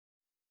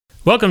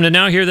Welcome to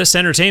Now Hear This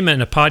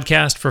Entertainment, a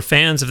podcast for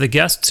fans of the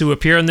guests who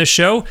appear on this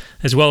show,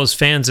 as well as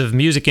fans of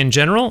music in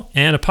general,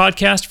 and a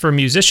podcast for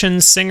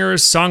musicians,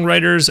 singers,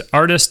 songwriters,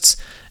 artists,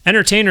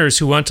 entertainers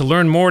who want to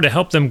learn more to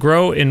help them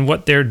grow in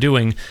what they're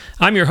doing.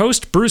 I'm your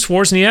host, Bruce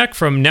Wozniak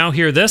from Now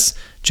Hear This.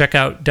 Check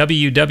out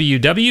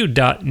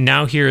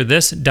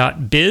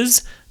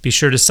www.nowhearthis.biz. Be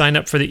sure to sign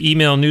up for the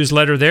email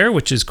newsletter there,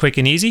 which is quick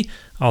and easy.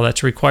 All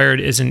that's required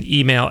is an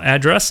email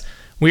address.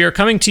 We are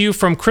coming to you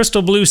from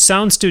Crystal Blue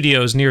Sound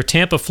Studios near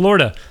Tampa,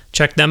 Florida.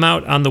 Check them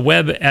out on the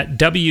web at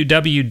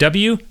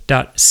www.cbpro,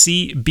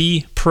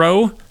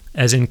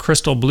 as in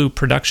Crystal Blue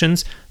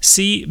Productions,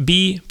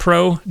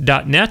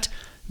 cbpro.net.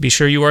 Be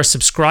sure you are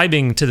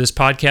subscribing to this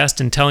podcast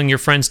and telling your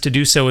friends to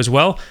do so as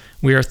well.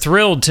 We are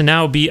thrilled to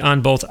now be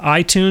on both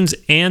iTunes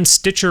and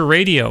Stitcher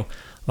Radio.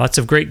 Lots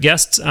of great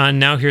guests on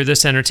Now Hear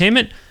This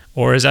Entertainment,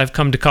 or as I've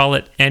come to call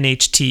it,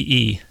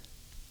 NHTE.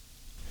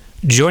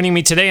 Joining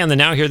me today on the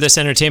Now Hear This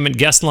Entertainment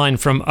guest line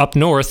from up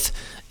north,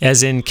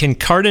 as in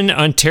Kincardine,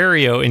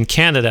 Ontario in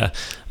Canada,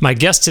 my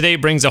guest today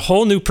brings a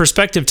whole new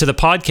perspective to the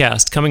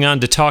podcast, coming on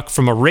to talk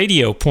from a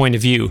radio point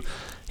of view.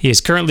 He is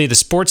currently the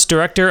sports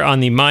director on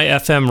the My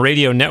FM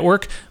radio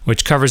network,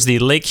 which covers the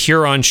Lake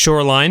Huron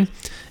shoreline.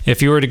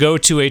 If you were to go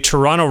to a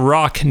Toronto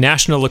Rock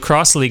National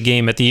Lacrosse League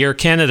game at the Air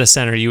Canada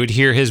Centre, you would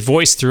hear his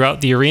voice throughout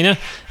the arena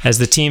as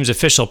the team's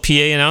official PA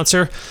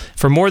announcer.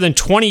 For more than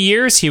 20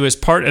 years, he was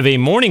part of a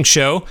morning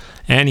show,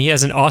 and he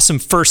has an awesome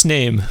first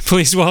name.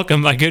 Please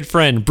welcome my good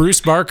friend,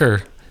 Bruce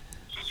Barker.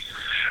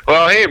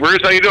 Well, hey, Bruce,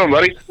 how you doing,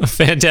 buddy?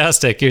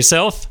 Fantastic.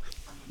 Yourself?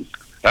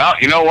 Well,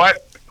 you know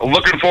what?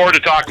 Looking forward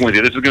to talking with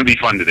you. This is going to be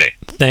fun today.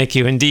 Thank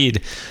you,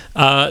 indeed.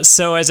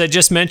 So as I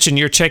just mentioned,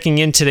 you're checking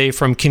in today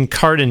from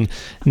Kincardine.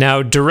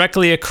 Now,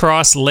 directly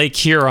across Lake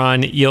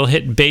Huron, you'll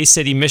hit Bay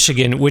City,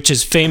 Michigan, which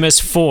is famous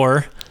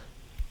for...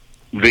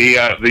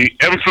 The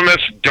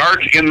infamous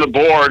dart in the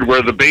board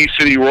where the Bay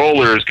City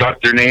Rollers got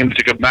their name. They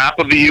took a map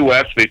of the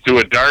U.S., they threw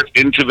a dart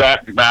into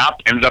that map,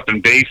 ended up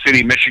in Bay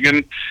City,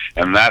 Michigan,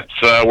 and that's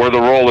where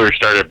the Rollers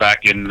started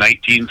back in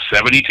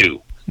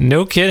 1972.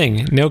 No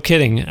kidding.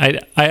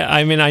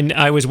 I mean,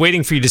 I was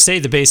waiting for you to say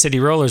the Bay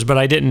City Rollers, but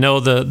I didn't know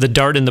the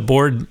dart in the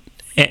board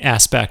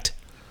aspect.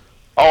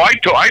 Oh, I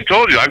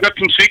told you. I've got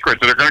some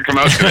secrets that are going to come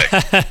out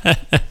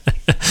today.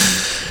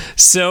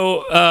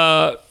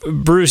 So,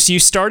 Bruce, you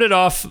started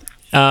off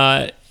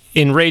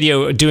in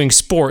radio doing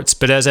sports,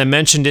 but as I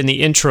mentioned in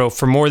the intro,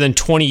 for more than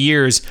 20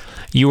 years,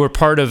 you were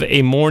part of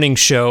a morning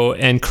show,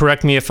 and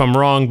correct me if I'm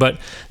wrong, but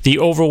the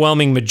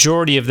overwhelming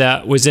majority of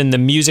that was in the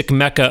music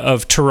mecca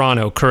of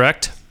Toronto,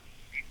 correct?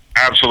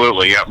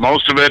 Absolutely, yeah.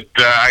 Most of it,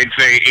 I'd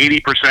say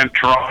 80%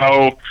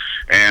 Toronto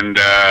and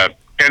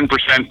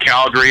 10%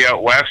 Calgary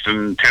out west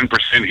and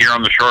 10% here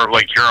on the shore of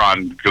Lake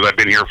Huron, because I've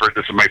been here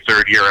this is my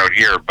third year out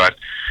here. But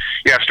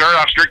yeah, started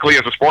off strictly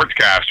as a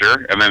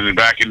sportscaster, and then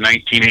back in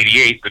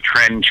 1988, the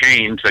trend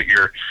changed that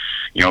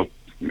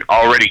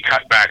already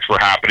cutbacks were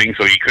happening,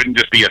 so you couldn't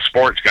just be a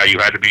sports guy. You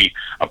had to be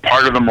a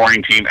part of the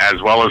morning team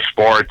as well as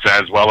sports,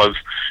 as well as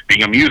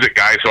being a music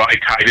guy. So I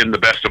tied in the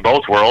best of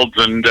both worlds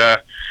and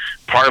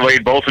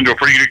parlayed both into a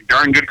pretty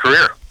darn good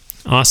career.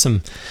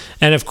 Awesome.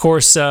 And of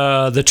course,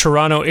 the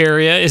Toronto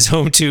area is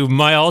home to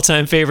my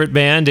all-time favorite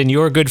band and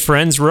your good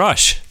friends,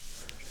 Rush.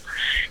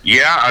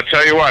 Yeah, I'll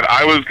tell you what,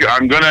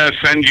 I'm going to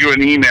send you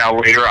an email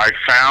later. I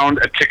found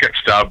a ticket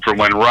stub from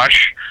when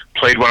Rush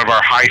played one of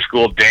our high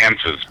school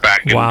dances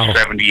back in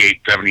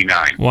 78,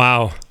 79.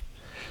 Wow.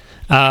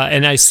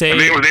 And I say... And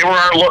they were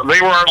our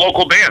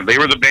local band. They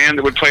were the band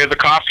that would play at the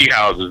coffee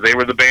houses. They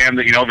were the band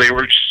that,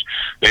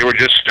 they were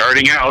just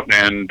starting out,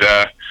 and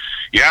they're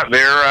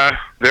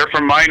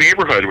from my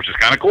neighborhood, which is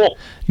kind of cool.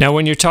 Now,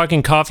 when you're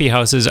talking coffee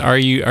houses, are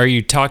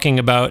you talking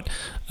about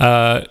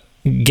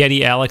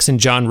Geddy, Alex, and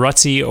John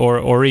Rutsey,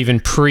 or even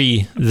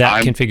pre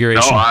that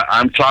configuration? No,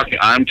 I'm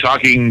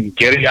talking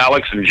Geddy,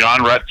 Alex, and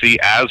John Rutsey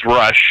as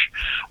Rush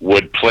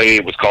would play.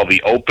 It was called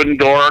the Open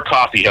Door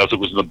Coffee House. It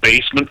was in the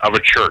basement of a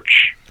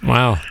church.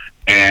 Wow.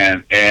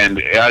 And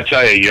I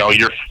tell you,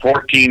 you're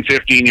 14,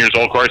 15 years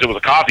old. Of course, it was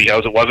a coffee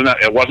house. It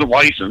wasn't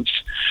licensed.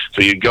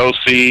 So you'd go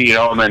see,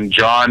 and then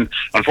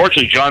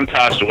unfortunately, John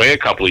passed away a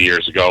couple of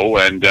years ago,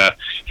 and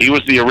he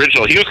was the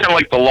original. He was kind of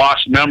like the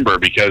lost member,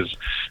 because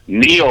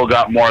Neil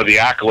got more of the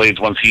accolades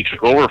once he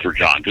took over for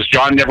John, because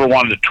John never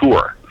wanted to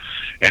tour.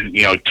 And,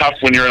 tough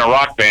when you're in a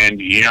rock band,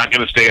 you're not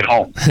going to stay at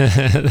home.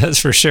 That's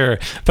for sure.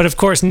 But, of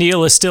course,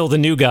 Neil is still the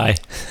new guy.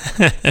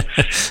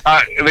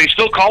 They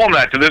still call him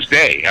that to this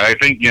day. I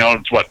think,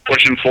 it's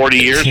pushing 40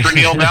 years for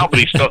Neil now, but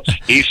he's still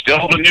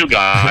the new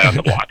guy on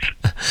the block.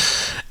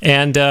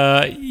 And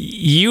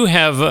you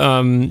have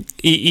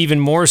even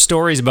more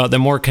stories about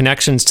them, more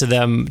connections to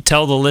them.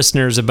 Tell the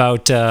listeners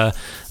about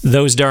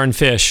Those Darn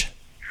Fish.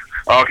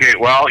 Okay,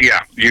 well,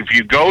 yeah. If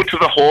you go to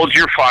the Hold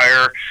Your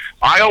Fire,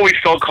 I always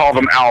still call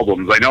them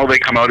albums. I know they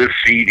come out as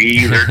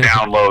CDs or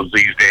downloads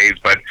these days,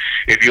 but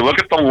if you look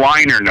at the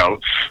liner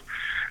notes,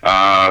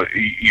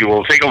 you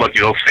will take a look.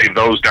 You'll say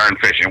Those Darn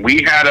Fish. And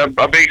we had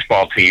a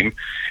baseball team,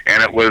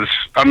 and it was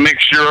a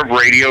mixture of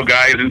radio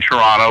guys in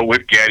Toronto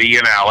with Getty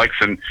and Alex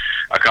and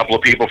a couple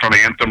of people from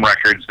Anthem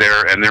Records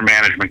there and their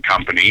management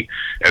company,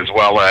 as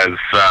well as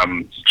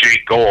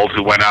Jake Gold,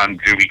 who went on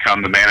to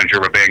become the manager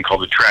of a band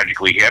called the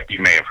Tragically Hip. You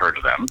may have heard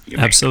of them.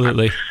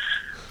 Absolutely.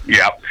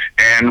 Yeah.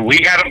 And we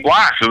had a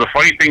blast. So the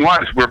funny thing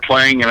was, we're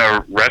playing in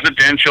a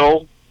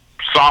residential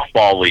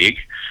softball league,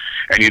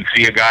 and you'd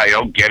see a guy,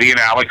 Getty and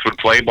Alex would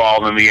play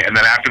ball, and then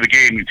after the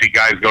game, you'd see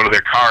guys go to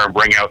their car and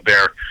bring out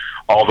their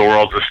All the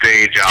World's a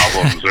Stage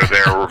albums or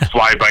their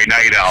Fly By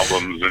Night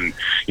albums, and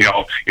you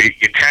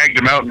tagged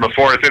them out in the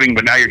fourth inning,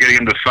 but now you're getting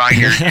them to sign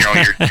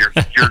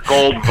your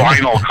gold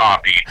vinyl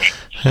copy.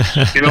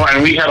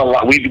 And we had a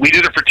lot. We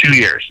did it for 2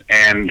 years,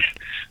 and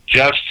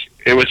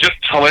it was just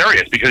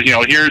hilarious because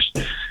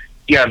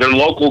they're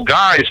local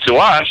guys to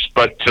us,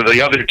 but to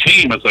the other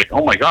team, it's like,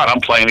 oh my God,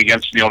 I'm playing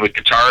against the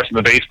guitarist and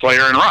the bass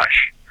player in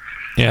Rush.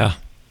 Yeah.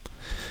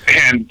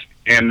 And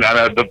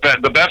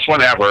the best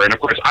one ever, and of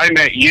course I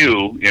met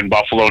you in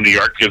Buffalo, New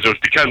York, because it was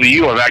because of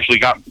you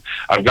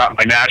I've got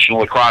my National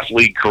Lacrosse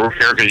League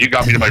career, because you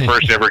got me to my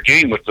first ever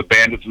game with the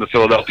Bandits and the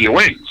Philadelphia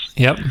Wings.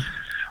 Yep.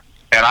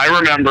 And I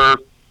remember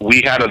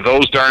we had a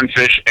Those Darn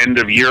Fish end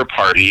of year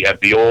party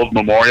at the old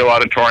Memorial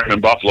Auditorium in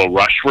Buffalo.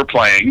 Rush were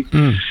playing,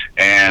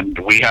 and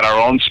we had our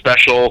own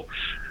special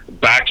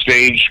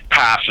backstage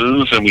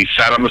passes, and we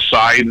sat on the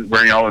side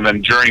where, and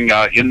then during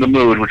In the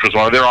Mood, which was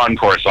one of their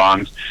encore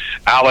songs,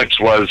 Alex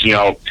was,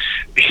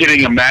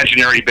 hitting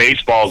imaginary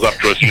baseballs up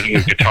to us using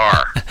his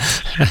guitar.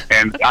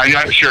 And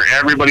I'm sure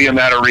everybody in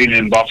that arena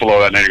in Buffalo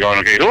that night are going,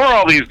 okay, who are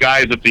all these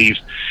guys at these?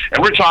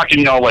 And we're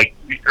talking, like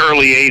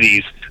early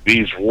 80s,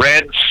 these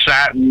red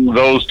satin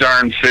Those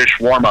Darn Fish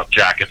warm-up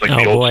jackets, like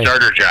the old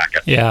starter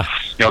jacket. Yeah.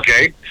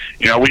 Okay?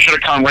 We should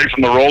have come right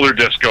from the roller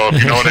disco,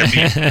 if you know what I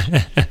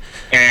mean.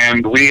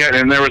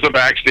 And there was a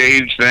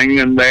backstage thing,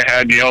 and they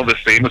had, the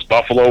famous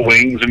buffalo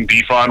wings and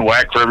beef on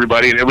weck for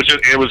everybody. And it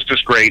was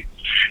just great.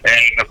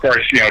 And of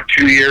course,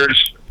 2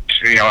 years,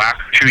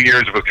 after 2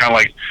 years, it was kind of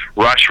like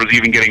Rush was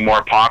even getting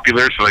more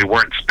popular, so they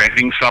weren't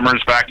spending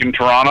summers back in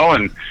Toronto,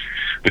 and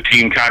the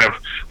team kind of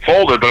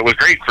folded. But it was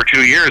great for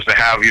 2 years to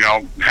have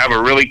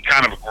a really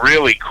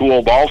really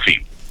cool ball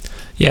team.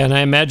 Yeah, and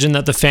I imagine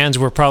that the fans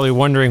were probably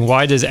wondering,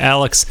 why does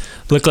Alex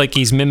look like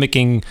he's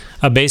mimicking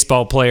a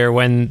baseball player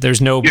when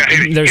there's no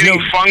hitting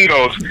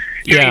fungos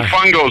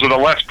with a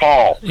Les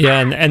Paul. Yeah,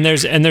 and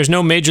there's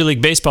no Major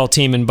League Baseball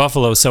team in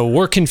Buffalo, so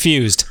we're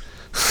confused.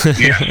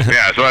 yeah.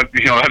 So that's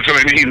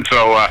what I mean.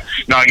 So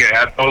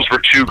those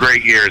were 2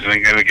 great years, and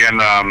again,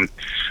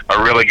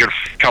 a really good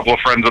couple of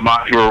friends of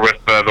mine who were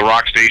with the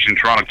rock station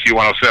Toronto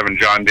Q107,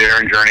 John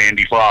Derringer and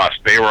Andy Frost.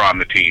 They were on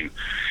the team.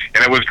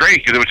 And it was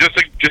great because it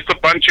was just a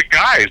bunch of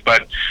guys.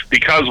 But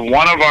because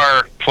one of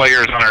our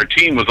players on our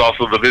team was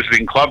also the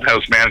visiting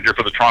clubhouse manager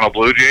for the Toronto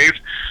Blue Jays,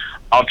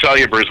 I'll tell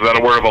you, Bruce, without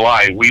a word of a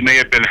lie, we may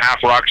have been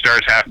half rock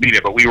stars, half media,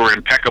 but we were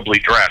impeccably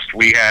dressed.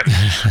 We had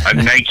a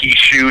Nike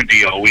shoe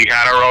deal. We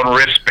had our own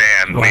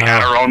wristband. Wow. We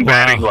had our own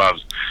batting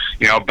gloves.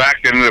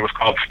 Back then it was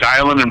called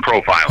styling and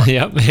profiling.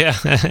 Yep,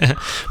 yeah.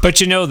 But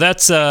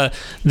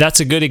that's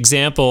a good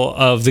example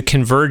of the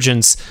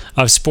convergence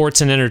of sports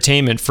and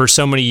entertainment. For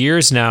so many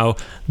years now,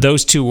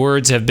 those 2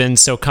 words have been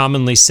so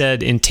commonly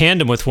said in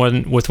tandem with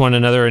one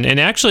another. And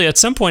actually, at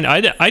some point,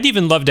 I'd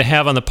even love to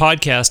have on the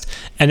podcast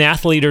an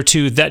athlete or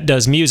two that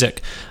does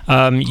music.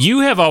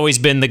 You have always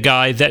been the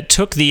guy that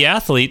took the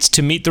athletes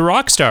to meet the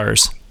rock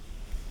stars.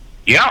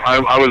 Yeah,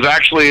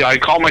 I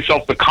call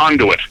myself the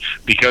conduit,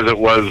 because it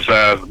was,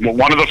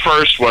 one of the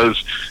first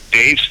was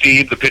Dave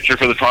Stieb, the pitcher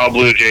for the Toronto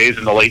Blue Jays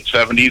in the late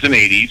 70s and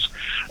 80s.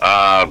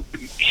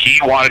 He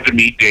wanted to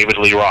meet David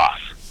Lee Roth.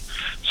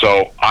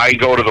 So I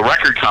go to the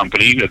record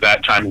company, at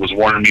that time it was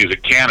Warner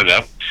Music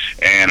Canada,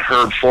 and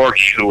Herb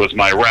Forgy, who was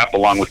my rep,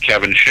 along with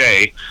Kevin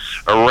Shea,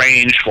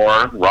 arranged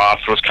for Roth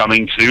was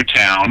coming to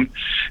town,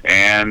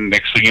 and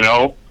next thing you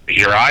know,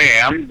 here I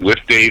am with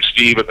Dave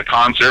Stieb at the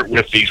concert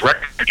with these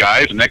record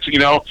guys, and next thing you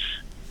know,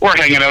 we're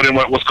hanging out in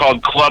what was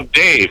called Club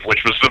Dave,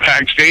 which was the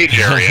backstage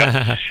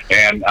area.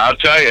 And I'll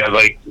tell you,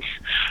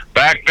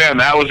 back then,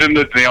 that was in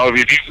the,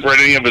 if you've read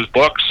any of his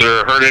books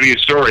or heard any of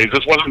his stories,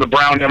 this wasn't the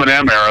Brown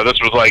M&M era. This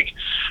was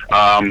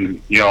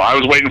I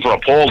was waiting for a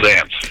pole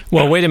dance.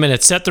 Well, wait a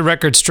minute. Set the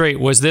record straight.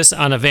 Was this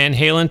on a Van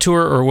Halen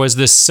tour, or was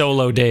this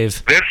solo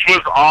Dave? This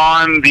was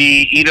on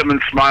the Eat 'em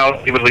and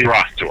Smile David Lee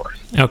Roth tour.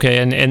 Okay,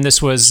 and this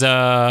was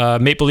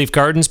Maple Leaf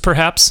Gardens,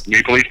 perhaps?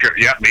 Maple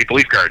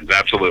Leaf Gardens,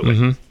 absolutely.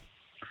 Mm-hmm.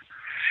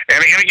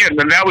 And again,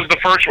 then that was the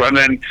first one. And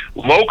then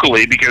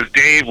locally, because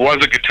Dave was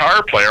a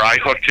guitar player, I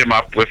hooked him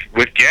up with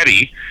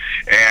Getty.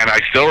 And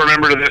I still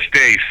remember to this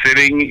day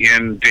sitting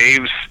in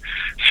Dave's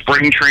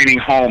spring training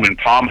home in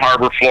Palm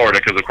Harbor, Florida,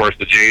 because, of course,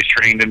 the Jays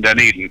trained in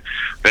Dunedin.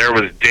 There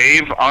was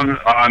Dave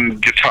on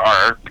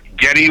guitar,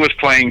 Getty was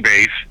playing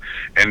bass,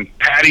 and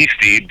Patty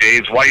Stieb,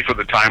 Dave's wife at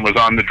the time, was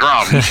on the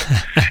drums.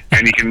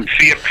 And you can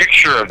see a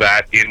picture of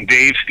that in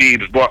Dave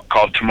Stieb's book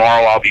called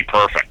Tomorrow I'll Be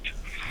Perfect.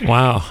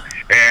 Wow.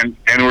 And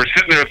we're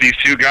sitting there with these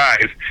two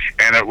guys,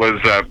 and it was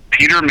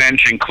Peter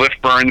Mensch and Cliff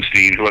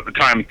Bernstein, who at the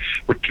time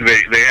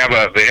they had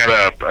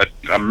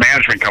a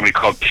management company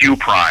called Q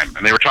Prime,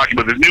 and they were talking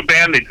about this new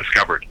band they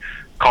discovered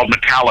called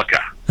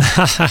Metallica.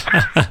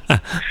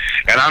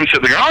 And I'm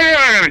sitting there, oh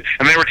yeah,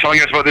 and they were telling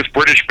us about this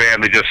British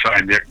band they just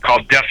signed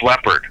called Def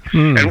Leppard.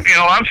 And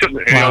I'm sitting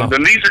there,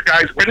 and these are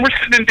guys, and we're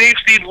sitting in Dave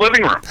Steve's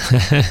living room,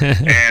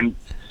 and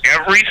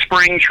every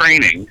spring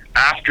training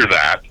after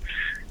that.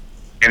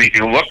 And if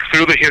you look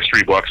through the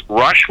history books,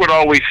 Rush would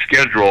always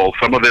schedule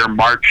some of their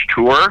March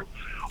tour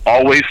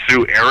always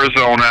through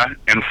Arizona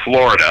and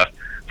Florida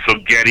so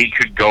Getty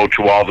could go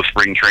to all the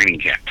spring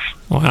training camps.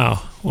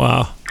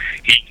 Wow.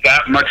 He's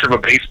that much of a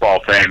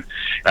baseball fan.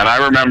 And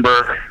I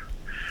remember,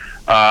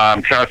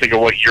 I'm trying to think of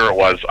what year it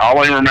was. All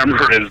I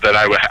remember is that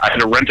I had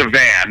to rent a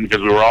van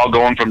because we were all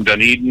going from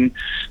Dunedin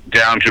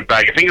down to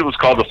back. I think it was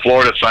called the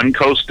Florida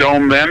Suncoast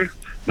Dome then.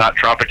 Not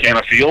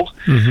Tropicana Field,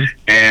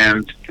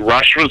 and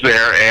Rush was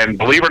there, and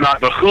believe it or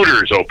not, the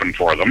Hooters opened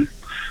for them,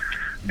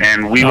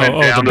 and we went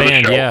down to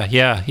the show.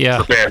 Yeah.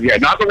 The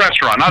band, not the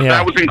restaurant.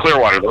 That was in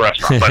Clearwater, the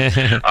restaurant.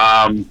 But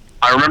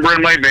I remember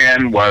in my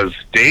van was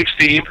Dave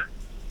Steve,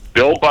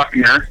 Bill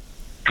Buckner,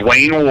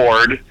 Dwayne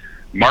Ward,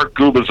 Mark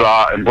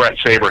Gubazaw, and Brett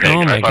Saberhagen.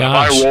 Oh my If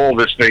I roll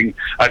this thing,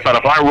 I thought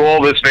if I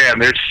roll this van,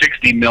 there's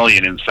 $60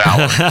 million in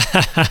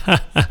salary.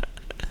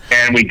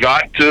 And we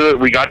got to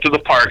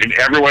the park, and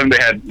everyone they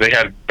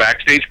had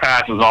backstage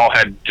passes, all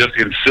had just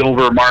in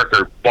silver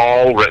marker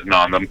ball written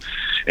on them,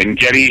 and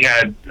Getty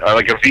had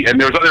and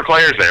there was other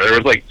players there. There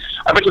was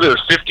I bet you there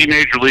was 50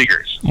 major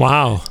leaguers.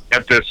 Wow!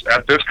 At this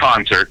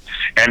concert,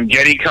 and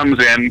Getty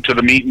comes in to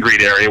the meet and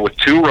greet area with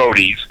two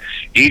roadies.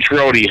 Each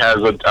roadie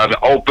has an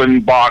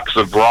open box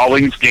of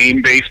Rawlings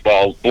game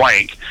baseballs,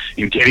 blank,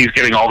 and Getty's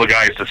getting all the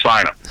guys to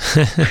sign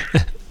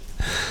them.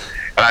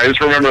 And I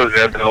just remember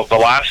the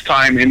last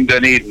time in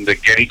Dunedin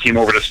that Getty came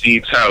over to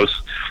Steve's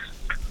house,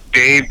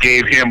 Dave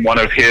gave him one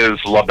of his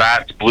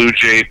Labatt's Blue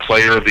Jay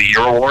Player of the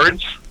Year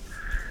awards,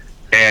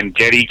 and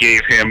Getty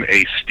gave him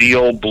a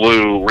steel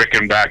blue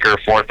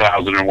Rickenbacker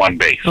 4001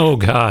 base. Oh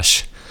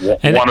gosh!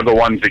 One of the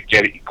ones that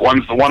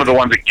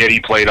Getty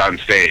played on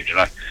stage,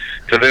 and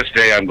to this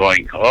day, I'm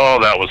going, oh,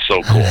 that was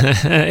so cool.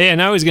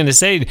 And I was going to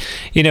say,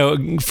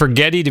 for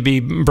Getty to be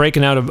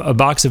breaking out a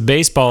box of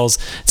baseballs,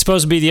 it's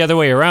supposed to be the other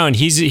way around.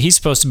 He's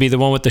supposed to be the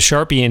one with the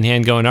Sharpie in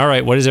hand going, all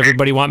right, what does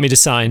everybody want me to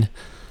sign?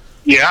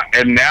 Yeah,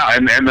 and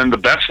then the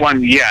best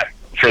one yet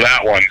for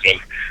that one is,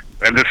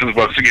 and this is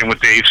once again with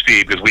Dave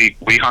Steve, because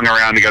we hung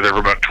around together for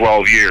about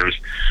 12 years.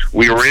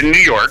 We were in New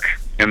York,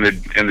 and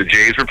the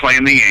Jays were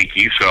playing the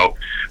Yankees, so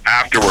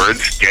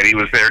afterwards, Getty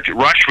was there too.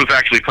 Rush was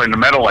actually playing the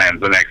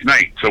Meadowlands the next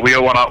night, so we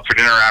all went out for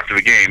dinner after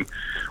the game.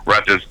 We're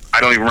at this,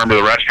 I don't even remember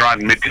the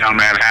restaurant in Midtown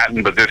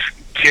Manhattan, but this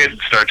kid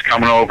starts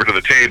coming over to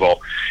the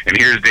table, and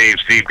here's Dave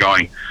Steve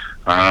going,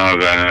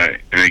 and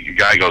the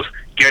guy goes,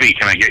 Getty,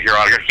 can I get your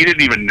autograph? He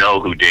didn't even know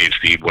who Dave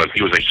Steve was.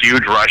 He was a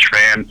huge Rush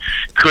fan,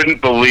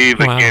 couldn't believe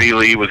that Geddy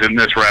Lee was in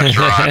this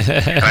restaurant.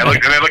 and I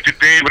looked at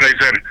Dave and I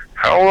said,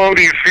 how low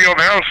do you feel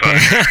now,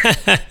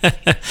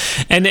 son?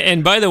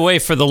 And by the way,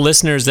 for the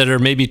listeners that are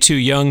maybe too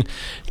young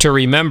to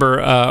remember,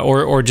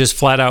 or just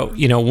flat out,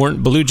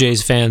 weren't Blue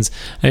Jays fans,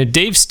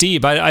 Dave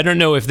Steve, I don't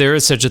know if there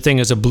is such a thing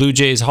as a Blue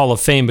Jays Hall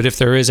of Fame, but if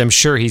there is, I'm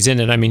sure he's in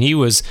it. I mean, he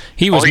was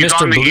Mr.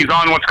 Blue. He's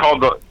on what's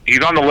called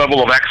he's on the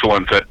level of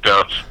excellence at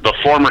the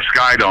former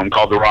Sky Dome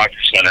called the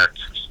Rogers Center.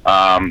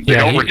 They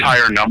don't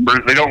retire numbers.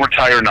 They don't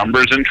retire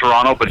numbers in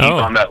Toronto, but he's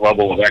on that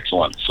level of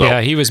excellence. So.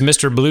 Yeah, he was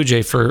Mr. Blue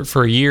Jay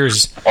for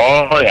years.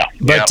 Oh yeah,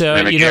 but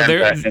and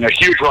a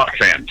huge Rock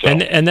fan. So.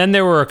 And then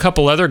there were a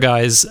couple other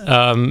guys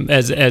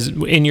as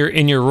in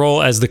your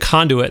role as the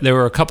conduit. There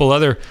were a couple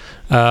other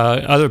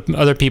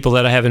people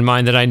that I have in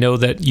mind that I know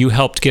that you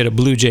helped get a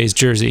Blue Jays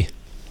jersey.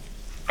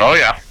 Oh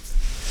yeah,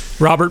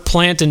 Robert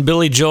Plant and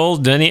Billy Joel.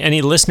 Do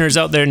any listeners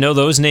out there know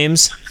those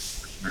names?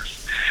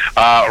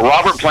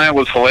 Robert Plant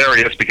was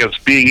hilarious because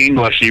being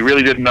English, he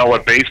really didn't know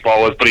what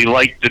baseball was, but he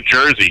liked the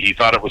jersey. He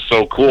thought it was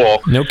so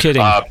cool. No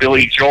kidding.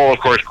 Billy Joel, of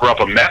course, grew up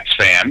a Mets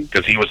fan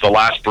because he was the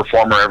last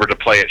performer ever to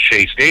play at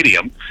Shea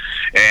Stadium.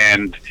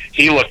 And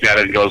he looked at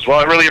it and goes, well,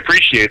 I really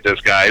appreciate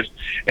this, guys.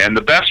 And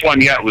the best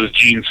one yet was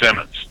Gene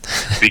Simmons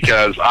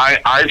because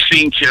I've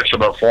seen Kiss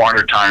about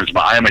 400 times,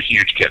 but I am a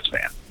huge Kiss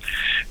fan.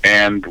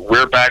 And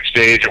we're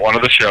backstage at one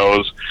of the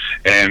shows,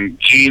 and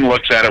Gene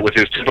looks at it with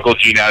his typical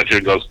Gene attitude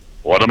and goes,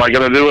 what am I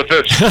going to do with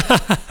this?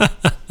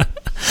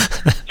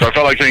 So I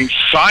felt like saying,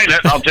 sign it,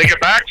 and I'll take it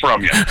back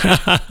from you.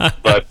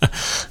 But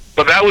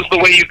that was the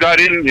way you got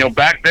in,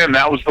 back then,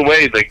 that was the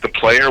way. Like, the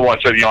player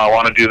said, I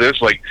want to do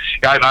this. Like,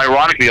 guys,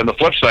 ironically, on the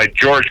flip side,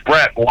 George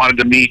Brett wanted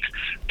to meet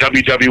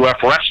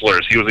WWF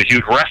wrestlers. He was a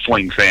huge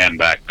wrestling fan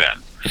back then.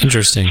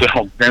 Interesting.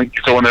 So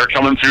when they're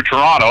coming through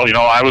Toronto,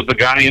 I was the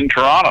guy in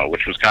Toronto,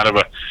 which was kind of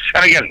and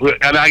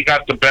I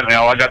got the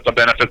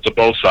benefits of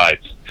both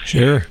sides.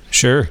 Sure.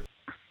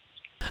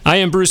 I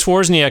am Bruce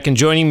Wozniak, and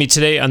joining me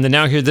today on the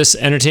Now Hear This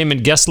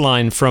Entertainment guest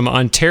line from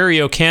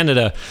Ontario,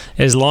 Canada,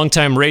 is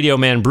longtime radio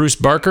man Bruce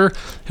Barker,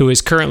 who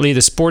is currently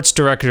the sports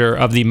director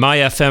of the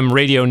MyFM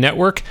radio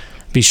network.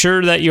 Be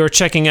sure that you're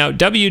checking out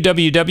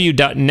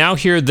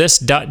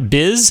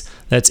www.nowhearthis.biz,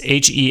 that's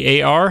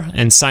HEAR,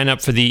 and sign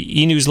up for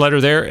the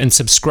e-newsletter there and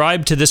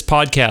subscribe to this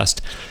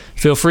podcast.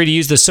 Feel free to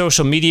use the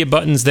social media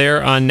buttons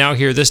there on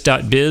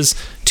nowhearthis.biz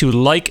to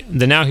like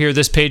the Now Hear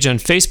This page on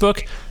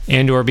Facebook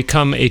and or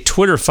become a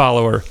Twitter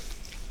follower.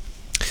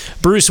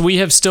 Bruce, we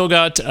have still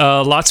got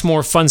lots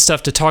more fun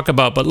stuff to talk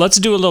about, but let's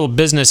do a little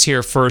business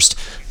here first,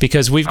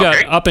 because we've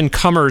got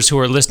up-and-comers who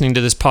are listening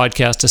to this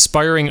podcast,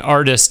 aspiring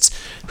artists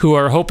who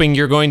are hoping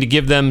you're going to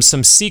give them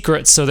some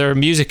secrets so their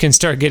music can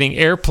start getting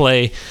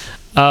airplay.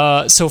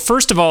 So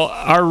first of all,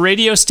 are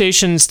radio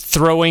stations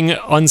throwing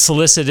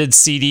unsolicited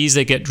CDs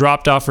that get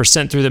dropped off or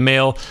sent through the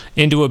mail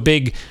into a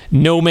big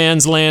no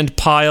man's land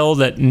pile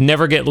that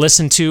never get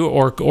listened to,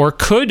 or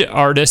could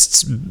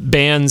artists,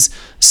 bands,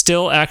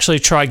 still actually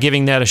try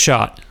giving that a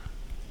shot?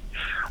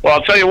 Well,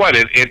 I'll tell you what,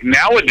 it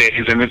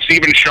nowadays, and it's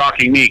even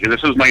shocking me,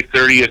 because this is my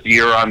 30th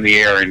year on the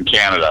air in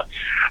Canada,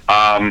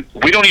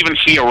 we don't even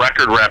see a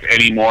record rep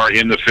anymore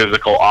in the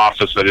physical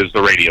office that is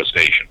the radio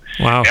station.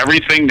 Wow.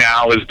 Everything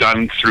now is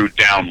done through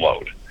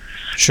download.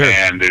 Sure.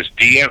 And there's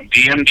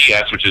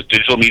DMDS, which is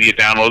Digital Media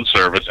Download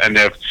Service, and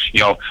if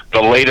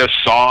the latest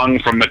song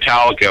from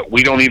Metallica,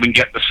 we don't even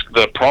get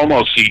the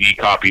promo CD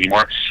copy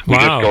anymore. We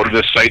just go to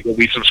this site that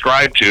we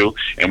subscribe to,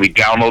 and we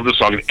download the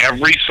song.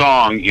 Every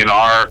song in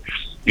our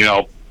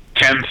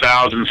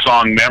 10,000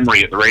 song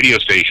memory at the radio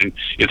station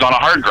is on a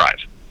hard drive.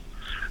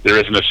 There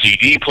isn't a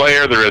CD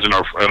player. There isn't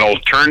an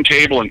old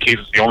turntable in case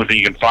it's the only thing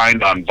you can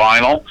find on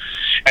vinyl.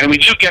 And we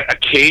do get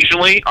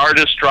occasionally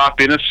artists drop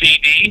in a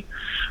CD,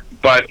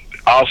 but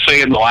I'll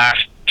say in the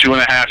last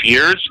 2.5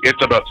 years, it's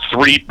about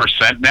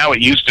 3% now. It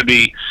used to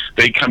be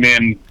they come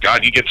in,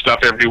 God, you get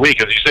stuff every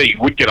week. As you say, you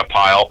would get a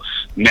pile.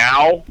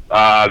 Now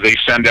they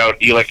send out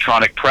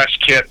electronic press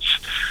kits.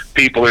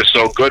 People are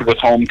so good with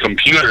home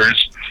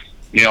computers.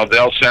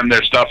 They'll send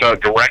their stuff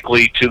out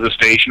directly to the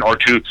station and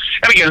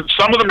again,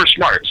 some of them are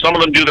smart. Some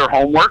of them do their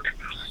homework.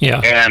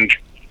 Yeah. And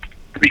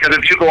because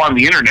if you go on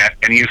the internet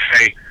and you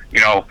say,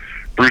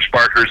 Bruce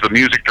Barker's the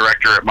music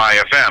director at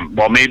MyFM,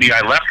 well, maybe I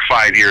left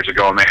 5 years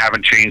ago and they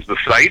haven't changed the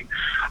site.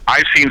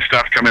 I've seen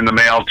stuff come in the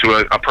mail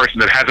to a person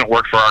that hasn't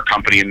worked for our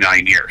company in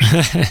 9 years.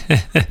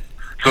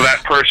 So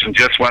that person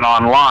just went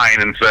online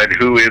and said,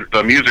 who is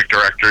the music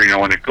director, in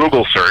a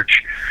Google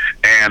search,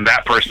 and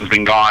that person's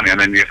been gone, and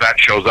then if that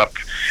shows up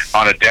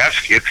on a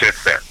desk, it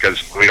sits there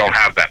because we don't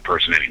have that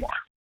person anymore.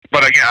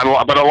 But again, a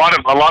lot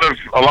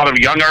of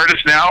young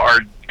artists now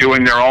are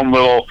doing their own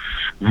little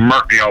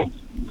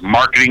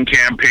marketing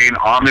campaign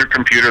on their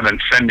computer, then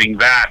sending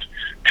that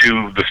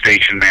to the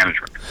station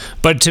management.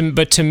 But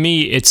to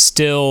me, it's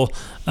still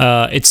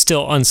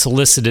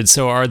unsolicited.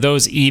 So are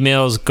those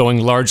emails going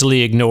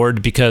largely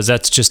ignored because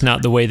that's just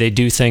not the way they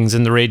do things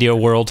in the radio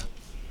world?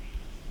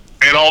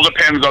 It all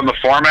depends on the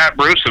format,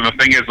 Bruce. And the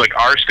thing is, like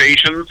our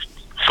stations,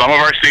 some of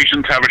our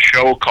stations have a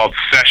show called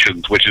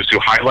Sessions, which is to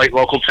highlight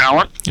local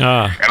talent. And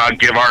I'll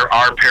give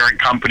our parent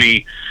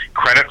company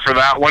credit for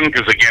that one,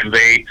 because again,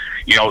 they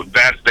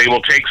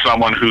will take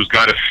someone who's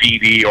got a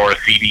CD or a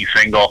CD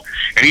single,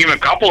 and even a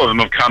couple of them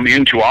have come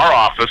into our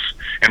office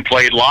and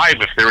played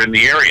live if they're in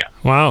the area.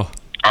 Wow.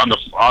 On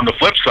the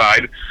flip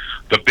side,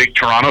 the big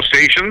Toronto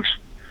stations,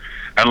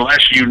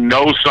 unless you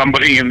know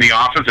somebody in the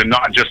office and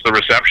not just the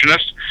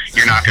receptionist,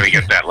 you're not going to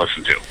get that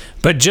listened to.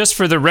 But just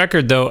for the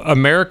record, though,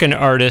 American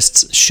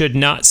artists should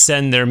not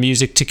send their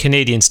music to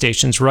Canadian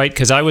stations, right?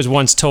 Because I was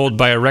once told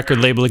by a record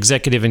label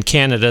executive in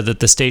Canada that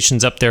the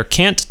stations up there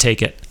can't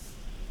take it.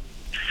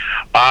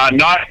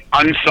 Not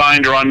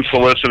unsigned or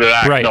unsolicited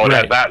act. Right, no,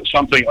 right. That's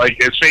something like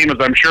it's same as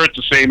I'm sure it's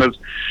the same as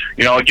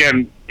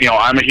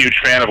I'm a huge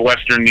fan of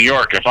Western New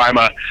York. If I'm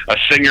a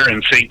singer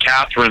in St.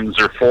 Catharines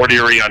or Fort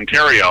Erie,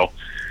 Ontario,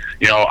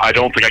 I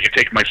don't think I could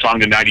take my song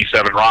to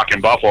 97 Rock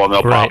in Buffalo and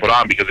they'll pop it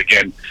on, because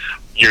again,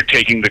 you're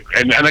taking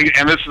and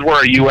this is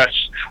where a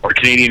U.S. or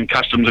Canadian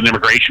Customs and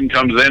Immigration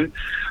comes in.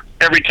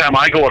 Every time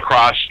I go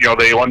across,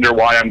 they wonder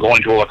why I'm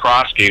going to a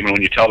lacrosse game, and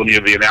when you tell them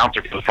you're the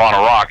announcer for the Toronto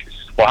Rock,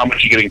 well, how much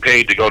are you getting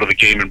paid to go to the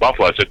game in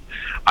Buffalo? I said,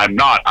 I'm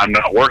not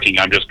working.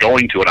 I'm just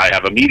going to it. I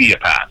have a media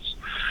pass.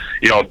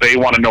 They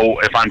want to know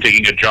if I'm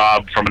taking a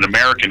job from an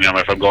American,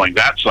 if I'm going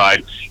that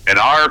side, and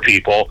our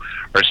people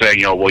are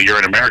saying, well, you're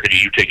an American,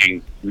 are you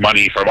taking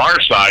money from our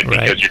side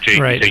because you're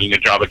taking a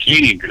job a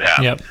Canadian could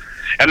have? Yep.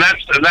 And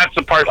that's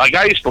the part. Like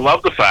I used to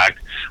love the fact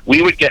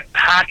we would get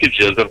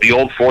packages of the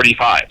old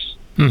 45s,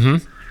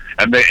 and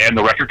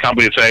the record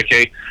company would say,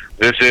 okay,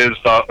 this is,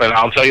 and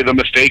I'll tell you the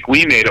mistake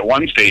we made at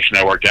one station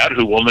I worked at.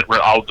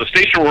 The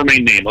station will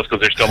remain nameless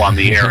because they're still on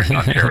the air in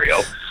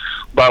Ontario.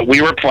 But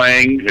we were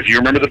playing, if you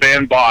remember the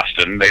band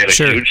Boston, they had a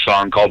huge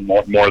song called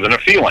More Than a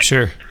Feeling.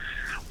 Sure.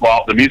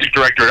 Well, the music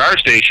director at our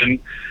station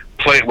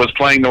was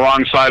playing the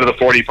wrong side of the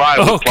 45.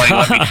 Was playing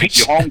Let Me Take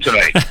You Home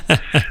Tonight.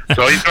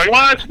 So he's going,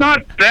 well, it's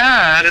not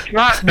bad.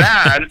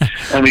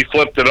 And we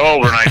flipped it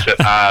over, and I said,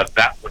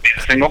 made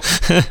a single.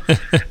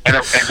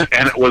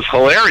 and it was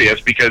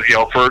hilarious because,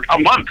 for a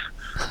month,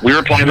 we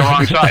were playing the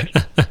wrong side.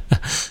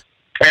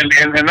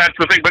 And that's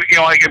the thing. But,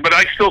 but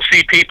I still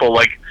see people,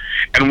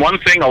 and one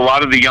thing, a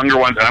lot of the younger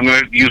ones, and I'm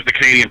going to use the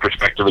Canadian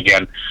perspective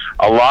again,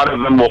 a lot of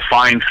them will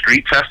find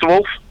street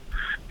festivals.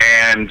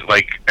 And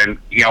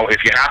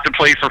if you have to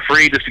play for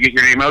free just to get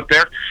your name out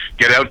there,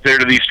 get out there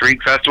to these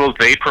street festivals.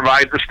 They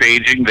provide the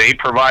staging. They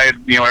provide,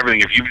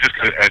 everything. If if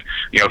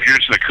you're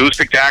just an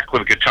acoustic act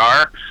with a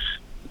guitar,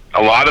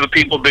 a lot of the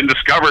people have been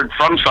discovered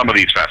from some of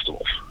these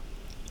festivals.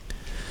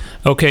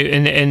 Okay,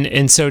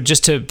 and so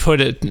just to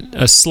put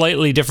a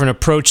slightly different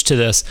approach to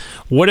this,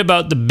 what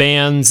about the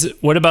bands,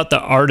 what about the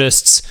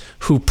artists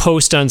who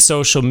post on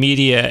social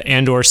media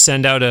and or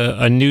send out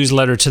a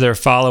newsletter to their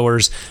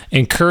followers,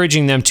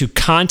 encouraging them to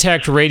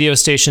contact radio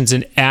stations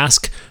and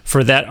ask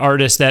for that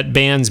artist, that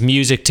band's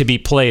music to be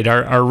played?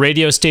 Are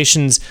radio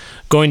stations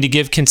going to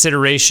give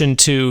consideration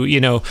to,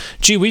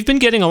 we've been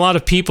getting a lot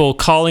of people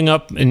calling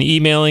up and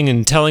emailing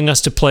and telling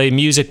us to play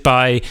music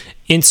by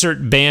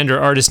insert band or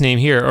artist name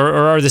here, or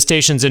are the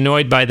stations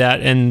annoyed by that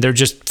and they're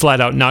just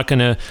flat out not going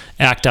to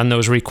act on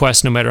those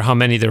requests no matter how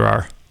many there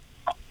are?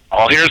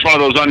 Oh, here's one of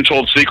those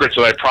untold secrets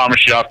that I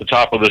promised you off the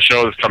top of the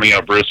show that's coming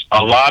up, Bruce.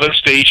 A lot of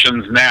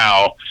stations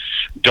now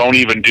don't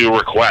even do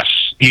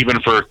requests,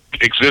 even for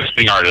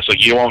existing artists.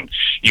 You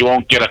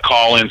won't get a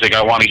call in saying,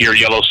 I want to hear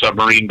Yellow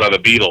Submarine by the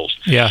Beatles.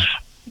 Yeah.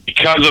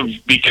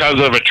 Because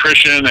of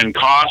attrition and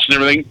cost and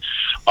everything,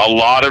 a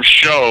lot of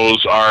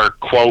shows are,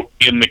 quote,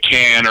 in the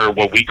can, or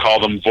what we call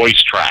them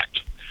voice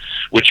tracked,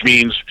 which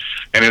means,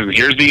 and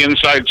here's the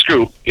inside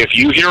scoop, if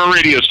you hear a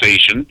radio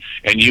station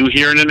and you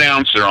hear an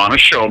announcer on a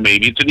show,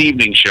 maybe it's an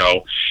evening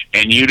show,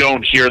 and you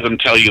don't hear them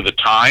tell you the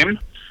time,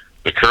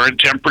 the current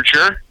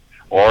temperature,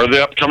 or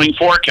the upcoming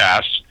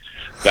forecast,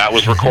 that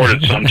was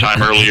recorded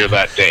sometime earlier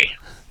that day.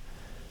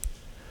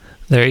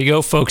 There you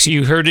go, folks.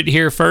 You heard it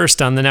here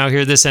first on the Now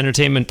Hear This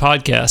Entertainment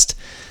podcast.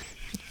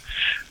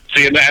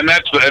 See, and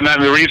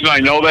the reason I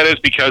know that is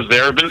because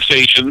there have been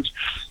stations.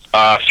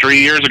 3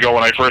 years ago,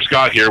 when I first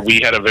got here, we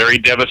had a very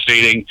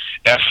devastating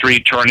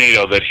F3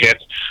 tornado that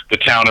hit the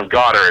town of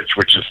Goddard,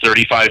 which is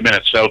 35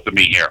 minutes south of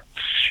me here,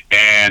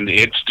 and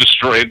it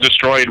destroyed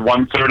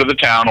 1/3 of the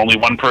town. Only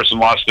one person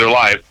lost their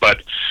life,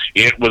 but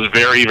it was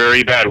very,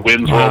 very bad.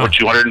 Winds were over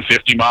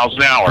 250 miles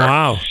an hour.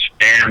 Wow.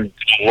 And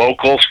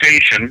local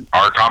station,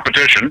 our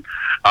competition,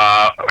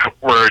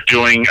 were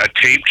doing a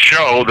taped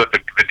show that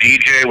the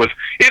DJ was,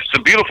 it's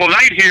a beautiful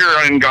night here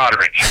in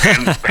Goddard,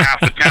 and half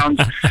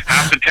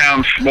the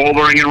town's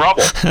smoldering in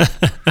rubble.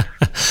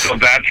 So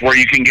that's where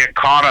you can get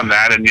caught on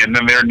that, and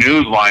then their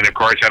news line, of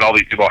course, had all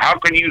these people, how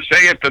can you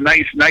say it's a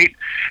nice night?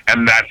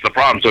 And that's the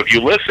problem. So if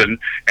you listen,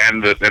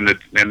 and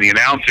the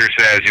announcer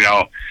says,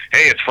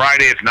 hey, it's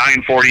Friday, it's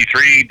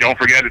 9:43, don't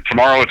forget it,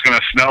 tomorrow it's going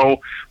to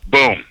snow,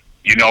 boom.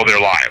 They're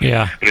live.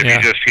 Yeah. But if you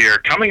just hear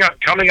coming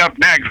up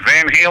next,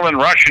 Van Halen,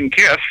 Rush, and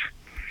Kiss.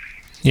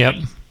 Yep.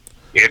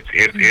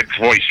 It's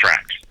voice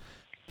tracked,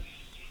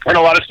 and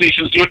a lot of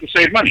stations do it to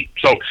save money.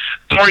 So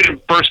sorry to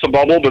burst the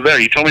bubble, but there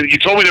you told me to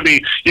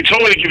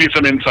give you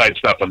some inside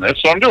stuff on this,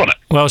 so I'm doing it.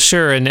 Well,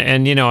 sure, and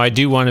I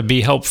do want to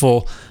be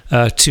helpful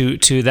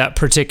to that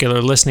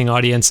particular listening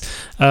audience.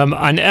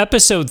 On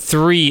episode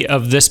 3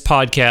 of this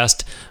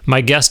podcast, my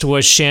guest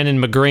was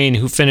Shannon McGrain,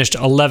 who finished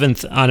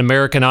 11th on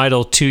American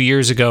Idol 2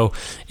 years ago.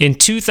 In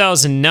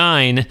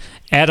 2009,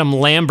 Adam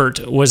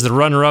Lambert was the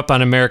runner-up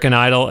on American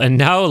Idol, and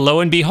now, lo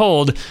and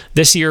behold,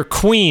 this year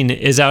Queen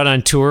is out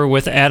on tour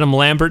with Adam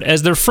Lambert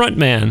as their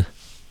frontman.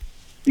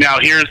 Now,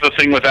 here's the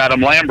thing with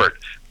Adam Lambert.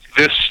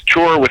 This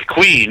tour with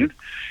Queen,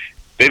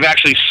 they've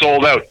actually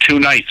sold out 2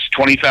 nights,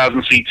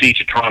 20,000 seats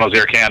each at Toronto's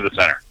Air Canada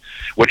Centre,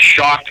 which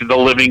shocked the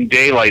living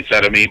daylights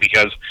out of me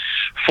because,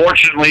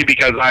 fortunately,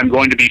 because I'm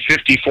going to be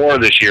 54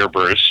 this year,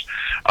 Bruce,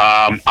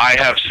 I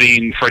have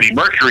seen Freddie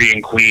Mercury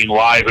and Queen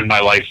live in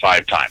my life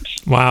 5 times.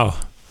 Wow.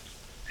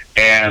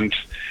 And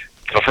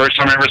the first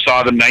time I ever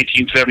saw them,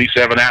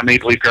 1977 at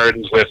Maple Leaf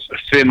Gardens with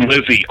Thin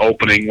Lizzy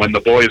opening when the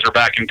boys are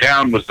back in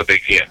town was the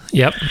big hit.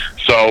 Yep.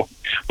 So,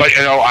 but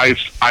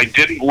I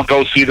didn't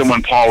go see them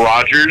when Paul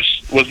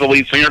Rogers was the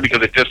lead singer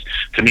because it just,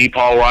 to me,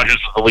 Paul Rogers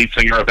was the lead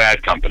singer of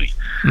Bad Company.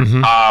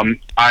 Mm-hmm.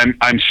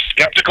 I'm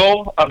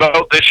skeptical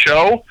about this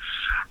show.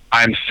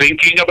 I'm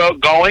thinking about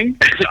going.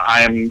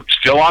 I'm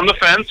still on the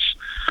fence.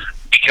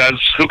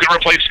 Because who can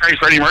replace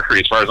Freddie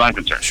Mercury, as far as I'm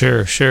concerned?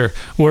 Sure.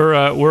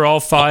 Were all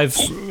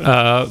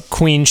 5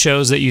 Queen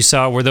shows that you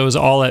saw, were those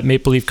all at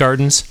Maple Leaf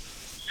Gardens?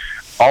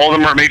 All of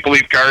them are Maple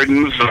Leaf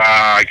Gardens.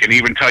 I can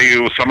even tell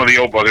you some of the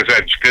old, like I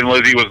said, Thin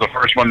Lizzy was the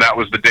first one. That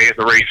was the Day at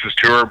the Races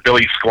tour.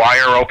 Billy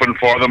Squire opened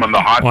for them on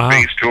the Hot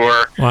Space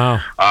tour. Wow.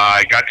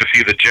 I got to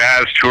see the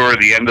Jazz tour,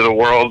 the End of the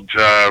World,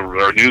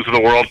 or News of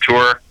the World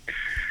tour.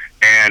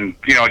 And,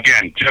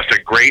 again, just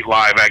a great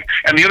live act.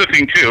 And the other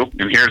thing, too,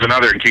 and here's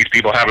another in case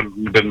people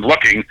haven't been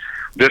looking,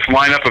 this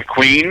lineup of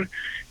Queen,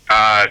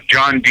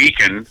 John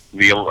Deacon,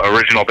 the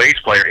original bass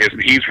player,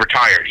 he's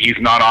retired. He's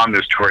not on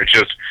this tour. It's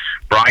just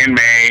Brian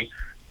May,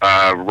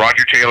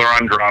 Roger Taylor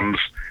on drums,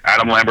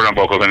 Adam Lambert on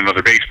vocals, and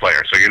another bass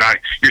player. So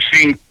you're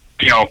seeing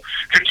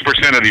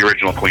 50% of the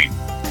original Queen.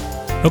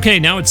 Okay,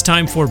 now it's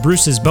time for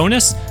Bruce's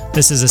Bonus.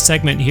 This is a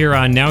segment here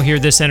on Now Hear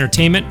This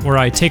Entertainment where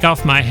I take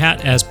off my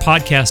hat as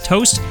podcast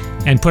host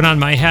and put on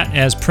my hat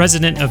as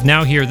president of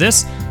Now Hear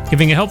This,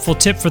 giving a helpful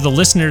tip for the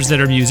listeners that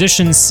are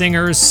musicians,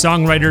 singers,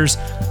 songwriters,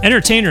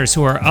 entertainers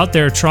who are out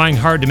there trying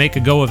hard to make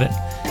a go of it.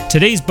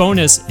 Today's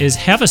bonus is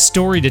have a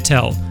story to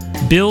tell,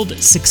 build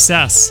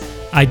success,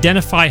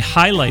 identify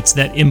highlights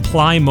that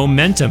imply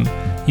momentum.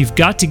 You've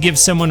got to give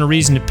someone a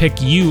reason to pick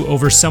you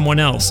over someone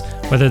else,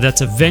 whether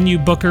that's a venue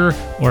booker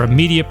or a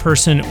media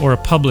person or a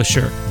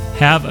publisher.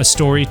 Have a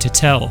story to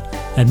tell.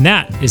 And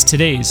that is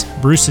today's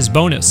Bruce's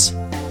Bonus.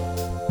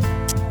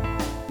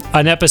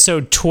 On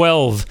episode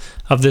 12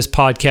 of this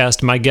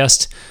podcast, my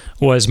guest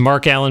was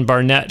Mark Allen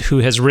Barnett, who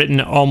has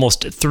written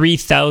almost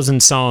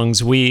 3,000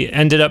 songs. We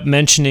ended up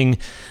mentioning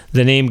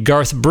the name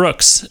Garth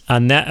Brooks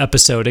on that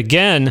episode.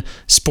 Again,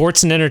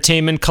 sports and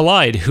entertainment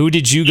collide. Who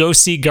did you go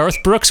see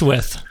Garth Brooks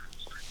with?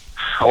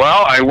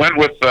 Well, I went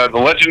with the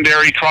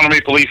legendary Toronto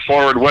Maple Leaf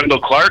forward Wendell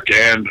Clark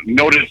and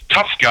noted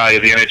tough guy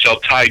of the NHL,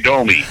 Ty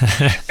Domi.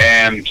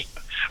 And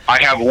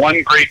I have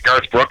one great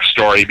Garth Brooks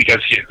story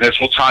because this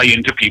will tie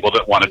into people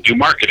that want to do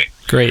marketing.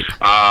 Great.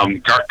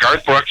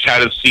 Garth Brooks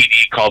had a CD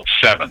called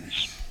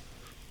Sevens,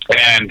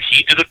 and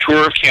he did a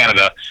tour of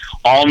Canada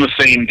all in the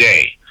same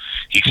day.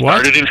 He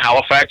started in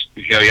Halifax.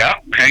 Yeah,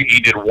 he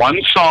did one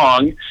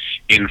song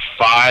in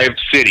 5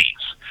 cities,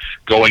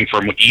 going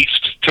from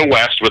east to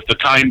west with the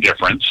time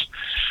difference.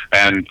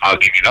 And I'll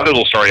give you another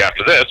little story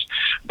after this.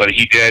 But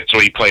he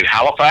played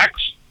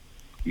Halifax,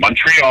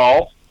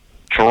 Montreal,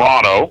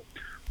 Toronto,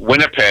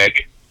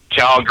 Winnipeg,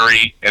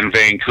 Calgary, and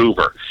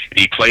Vancouver. And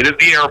he played at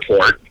the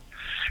airport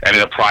and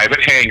in a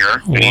private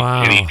hangar.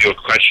 Wow. And he'd do a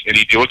question, and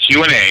he'd do a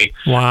Q&A.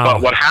 Wow.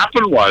 But what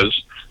happened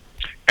was,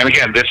 and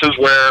again, this is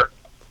where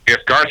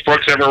if Garth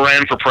Brooks ever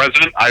ran for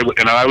president,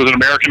 and I was an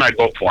American, I'd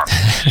vote for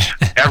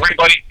him.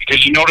 Everybody,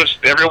 because you notice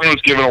everyone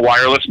was given a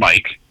wireless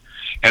mic.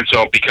 And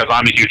so, because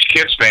I'm a huge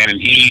Kiss fan, and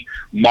he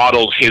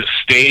modeled his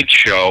stage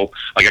show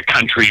like a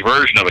country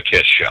version of a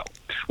Kiss show,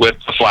 with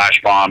the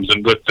flash bombs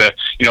and with the,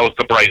 with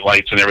the bright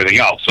lights and everything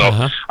else.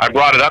 So I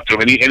brought it up to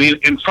him,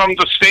 and from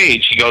the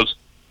stage, he goes,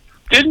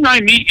 "Didn't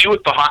I meet you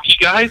with the hockey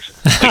guys?"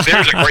 Like,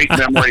 there's a great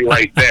memory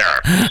right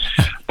there.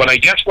 But I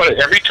guess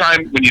every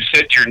time when you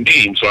said your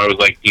name, so I was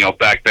like,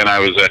 back then I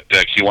was at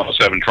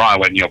Q107 Toronto, I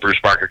went, Bruce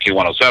Parker,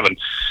 Q107.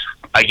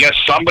 I guess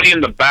somebody in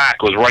the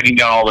back was writing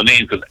down all the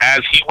names, because as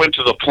he went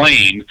to the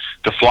plane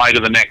to fly to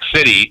the next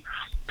city,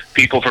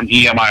 people from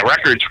EMI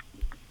Records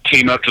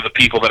came up to the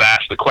people that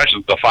asked the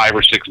questions, the 5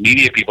 or 6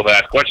 media people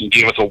that asked questions,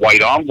 gave us a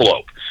white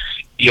envelope.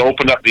 He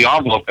opened up the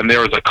envelope, and there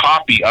was a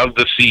copy of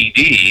the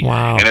CD,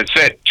 wow. And it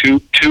said,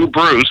 to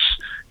Bruce,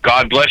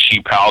 God bless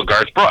you, pal,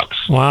 Garth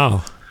Brooks.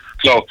 Wow.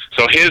 So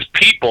his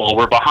people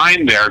were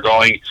behind there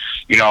going,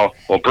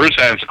 well, Bruce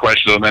answered the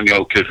question, and then,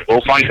 because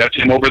we'll find that's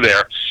him over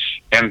there.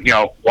 And,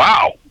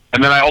 wow.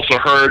 And then I also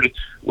heard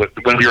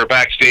when we were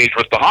backstage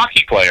with the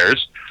hockey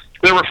players,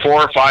 there were 4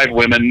 or 5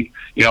 women,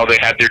 they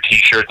had their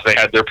T-shirts, they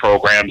had their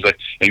programs,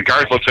 and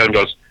Garth looks at him and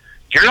goes,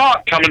 "You're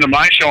not coming to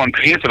my show and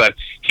paying for that."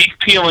 He's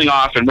peeling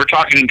off, and we're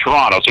talking in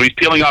Toronto, so he's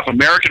peeling off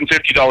American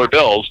 $50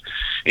 bills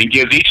and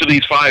gives each of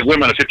these 5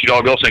 women a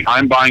 $50 bill saying,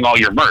 "I'm buying all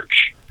your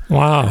merch."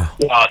 Wow.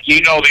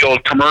 The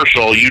old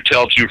commercial, you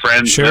tell 2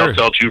 friends, sure. They'll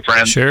tell 2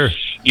 friends. Sure.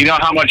 You know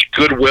how much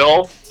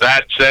goodwill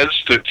that says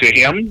to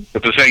him?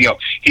 With the saying,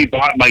 he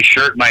bought my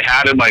shirt, my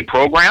hat, and my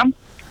program?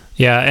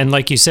 Yeah, and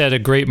like you said, a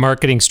great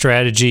marketing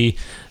strategy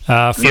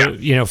for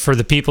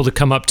the people to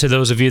come up to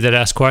those of you that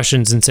ask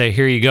questions and say,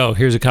 "Here you go,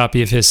 here's a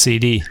copy of his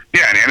CD."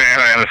 Yeah,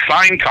 and a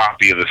signed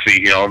copy of the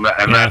CD,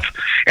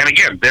 and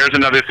again, there's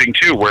another thing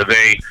too, where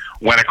they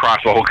went across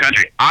the whole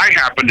country. I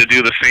happened to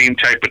do the same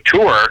type of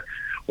tour,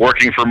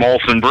 working for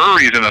Molson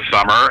Breweries in the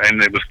summer,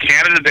 and it was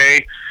Canada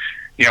Day.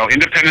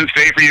 Independence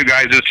Day for you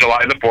guys is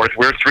July the 4th.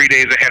 We're 3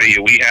 days ahead of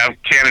you. We have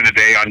Canada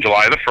Day on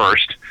July the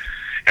 1st,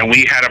 and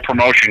we had a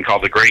promotion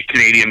called the Great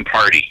Canadian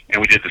Party,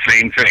 and we did the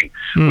same thing.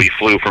 We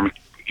flew from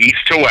east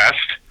to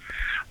west,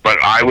 but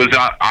I was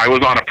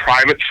on a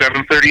private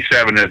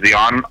 737 as the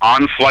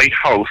on-flight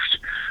host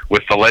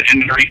with the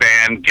legendary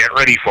band, get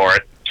ready for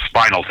it,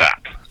 Spinal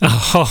Tap.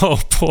 Oh,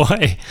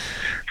 boy.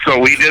 So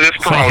we did this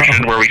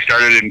promotion where we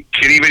started in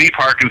Kitty Bitty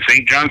Park in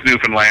St. John's,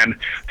 Newfoundland,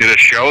 did a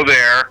show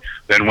there,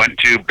 then went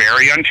to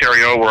Barrie,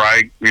 Ontario, where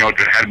I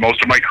had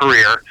most of my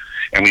career,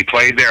 and we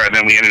played there, and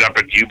then we ended up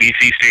at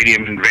UBC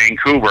Stadium in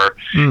Vancouver,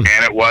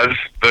 and it was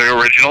the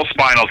original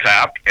Spinal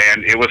Tap,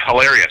 and it was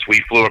hilarious.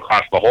 We flew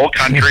across the whole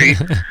country.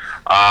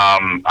 I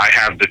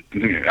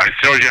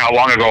showed you how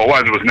long ago it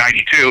was. It was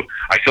 92.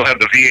 I still have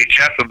the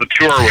VHS of the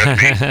tour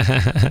with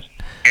me.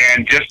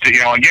 And just,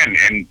 again,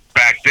 and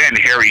back then,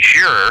 Harry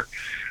Shearer,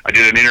 I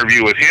did an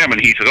interview with him,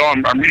 and he said,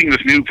 I'm reading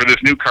this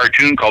new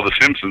cartoon called The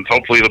Simpsons.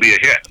 Hopefully it'll be a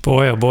hit.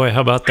 Boy, oh boy, how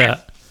about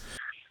that?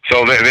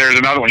 So there's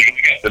another one.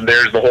 And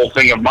there's the whole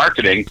thing of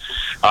marketing.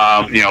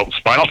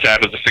 Spinal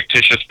Tap is a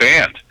fictitious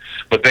band,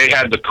 but they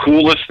had the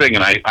coolest thing,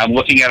 and I'm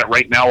looking at it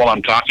right now while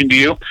I'm talking to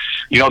you.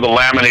 The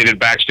laminated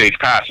backstage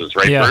passes,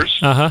 right, yeah. Bruce?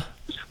 Uh-huh.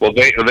 Well,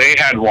 they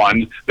had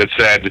one that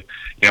said,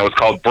 it's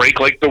called Break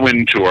Like the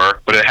Wind Tour,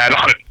 but it had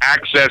on it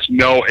access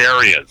no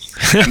areas.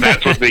 And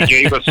that's what they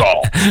gave us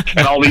all.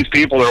 And all these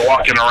people are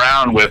walking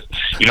around with,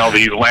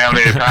 these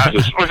laminated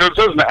passes. It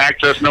says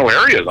access no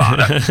areas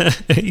on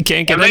it. You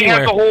can't get and they anywhere.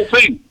 had the whole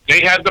thing.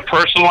 They had the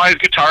personalized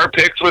guitar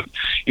picks with,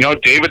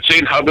 David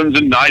St. Hubbins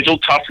and Nigel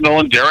Tufnell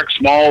and Derek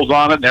Smalls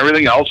on it and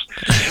everything else.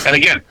 And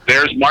again,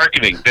 there's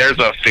marketing. There's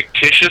a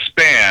fictitious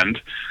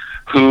band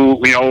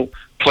who,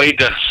 played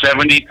to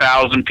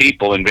 70,000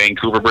 people in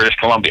Vancouver, British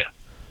Columbia.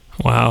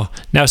 Wow.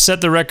 Now,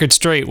 set the record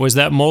straight. Was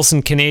that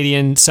Molson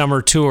Canadian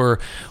Summer Tour,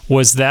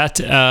 was that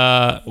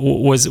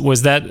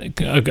was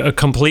that a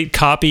complete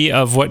copy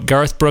of what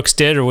Garth Brooks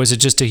did, or was it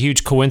just a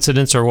huge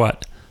coincidence, or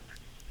what?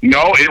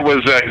 No, it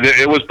was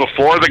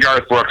before the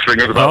Garth Brooks thing.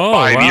 It was about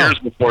 5 years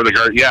before the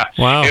Garth. Yeah,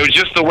 wow. It was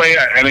just the way.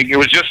 I think it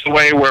was just the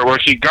way where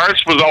Garth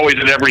was always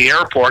at every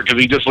airport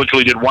because he just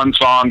literally did one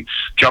song,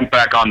 jumped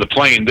back on the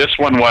plane. This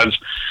one was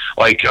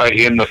like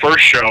in the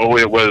first show,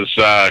 it was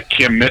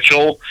Kim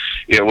Mitchell.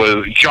 It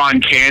was John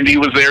Candy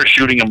was there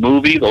shooting a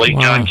movie, the late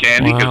John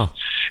Candy. Wow.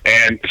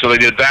 And so they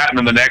did that, and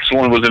then the next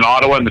one was in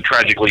Ottawa, and the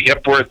Tragically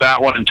Hip were at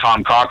that one, and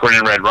Tom Cochrane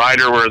and Red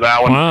Rider were at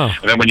that one. Wow.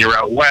 And then when you're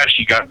out west,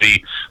 you got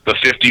the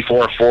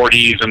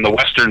 5440s and the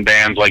Western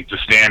bands like the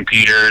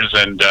Stampeders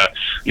and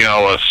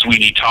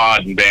Sweeney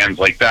Todd and bands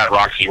like that,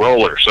 Roxy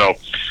Roller. So,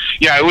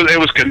 yeah, it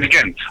was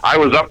again. I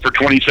was up for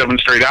 27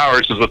 straight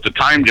hours, is with the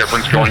time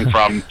difference going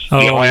from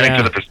the Atlantic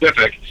to the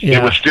Pacific. Yeah.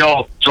 It was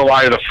still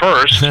July the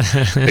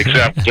 1st,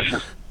 except.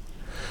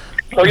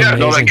 Oh yeah,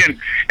 no, again,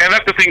 and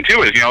that's the thing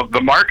too is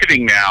the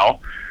marketing now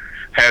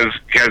has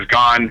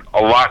gone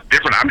a lot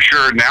different. I'm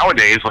sure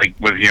nowadays, like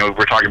with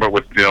we're talking about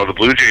with the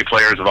Blue Jay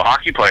players or the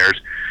hockey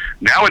players,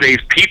 nowadays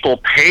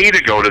people pay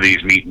to go to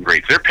these meet and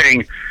greets. They're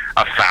paying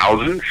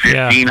 $1,000,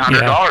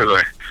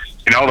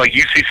 $1,500. Like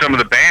you see some of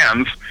the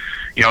bands,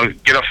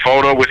 get a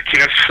photo with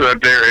Kiss. I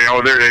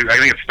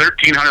think it's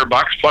 $1,300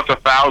 plus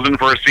 $1,000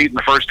 for a seat in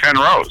the first 10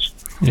 rows.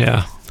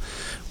 Yeah.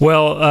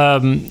 Well,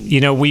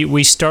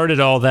 we started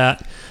all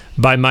that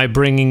by my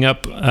bringing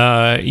up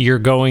you're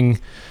going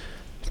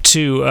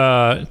to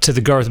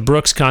the Garth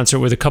Brooks concert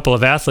with a couple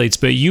of athletes,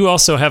 but you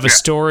also have a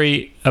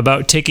story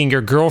about taking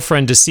your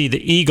girlfriend to see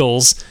the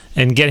Eagles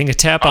and getting a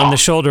tap on the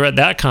shoulder at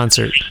that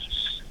concert.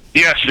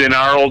 Yes, in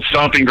our old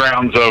stomping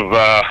grounds of,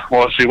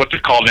 let's see, what's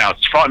it called now?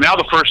 It's now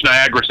the First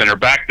Niagara Center.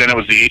 Back then it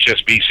was the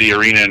HSBC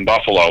Arena in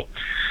Buffalo,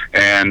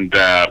 and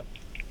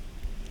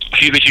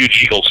she's a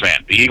huge Eagles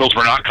fan. The Eagles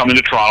were not coming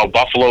to Toronto.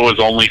 Buffalo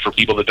is only, for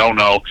people that don't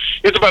know,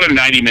 it's about a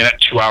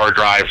 90-minute, 2-hour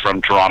drive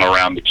from Toronto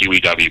around the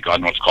QEW,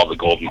 on what's called the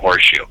Golden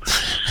Horseshoe.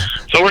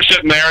 So we're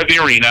sitting there at the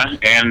arena,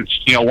 and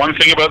one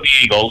thing about the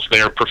Eagles,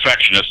 they're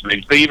perfectionists.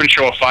 They even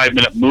show a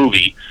 5-minute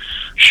movie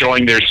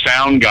showing their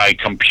sound guy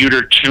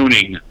computer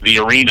tuning the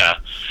arena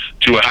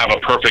to have a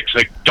perfect.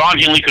 Like Don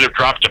Healy could have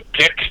dropped a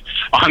pick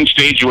on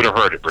stage, you would have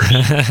heard it, Bruce.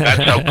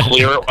 That's how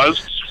clear it was.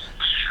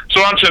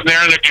 So I'm sitting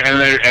there,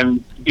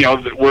 and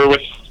we're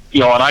with,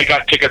 and I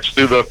got tickets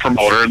through the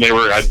promoter, and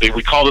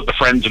we called it the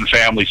friends and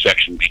family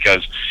section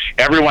because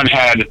everyone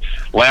had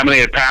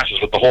laminated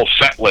passes with the whole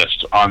set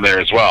list on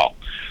there as well.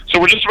 So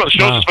we're just about the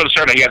show's just about to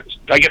start.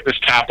 I get this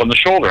tap on the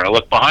shoulder, and I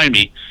look behind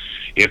me.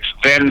 It's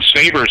then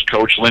Sabres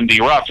coach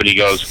Lee Roth, and he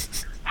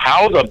goes,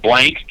 "How the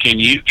blank can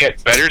you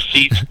get better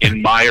seats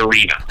in my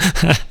arena?"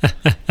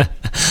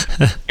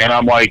 And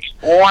I'm like,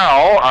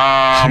 "Well,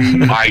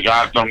 I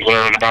got them,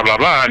 blah blah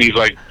blah." And he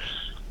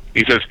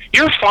says,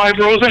 "You're 5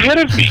 rows ahead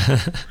of me."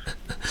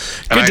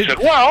 And I said,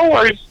 "Well,"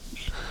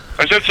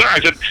 I said, "Sir," I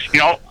said,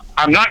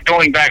 "I'm not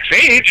going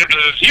backstage.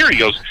 It's here." He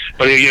goes,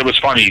 but it was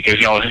funny because,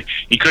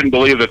 he couldn't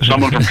believe that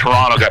someone from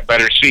Toronto got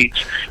better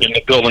seats in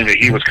the building that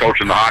he was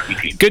coaching the hockey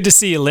team. Good to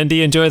see you,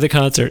 Lindy. Enjoy the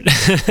concert.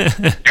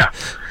 Yeah.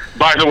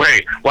 By the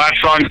way, last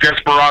song's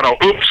Desperado.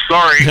 Oops,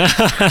 sorry.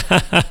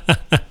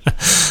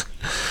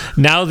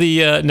 Now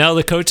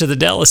the coach of the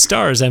Dallas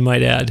Stars, I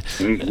might add.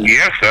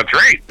 Yes, that's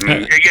right.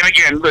 Again,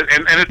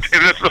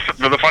 it's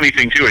the funny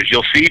thing too is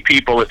you'll see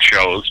people at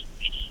shows,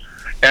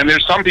 and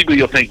there's some people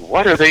you'll think,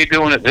 what are they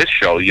doing at this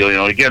show?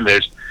 Again,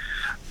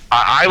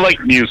 I like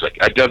music.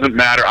 It doesn't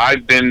matter.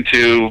 I've been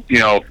to,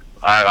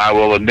 I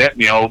will admit,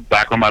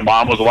 back when my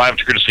mom was alive, I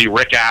took her to see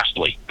Rick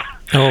Astley.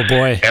 Oh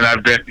boy! And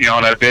I've been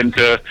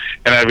to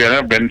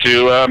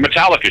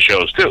Metallica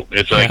shows too.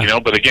 It's like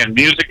but again,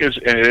 music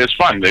is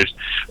fun. There's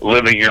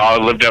living. I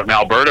lived out in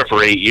Alberta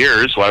for 8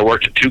 years, so I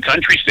worked at 2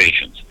 country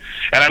stations.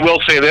 And I will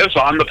say this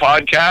on the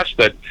podcast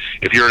that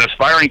if you're an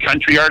aspiring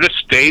country artist,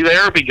 stay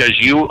there because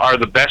you are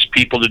the best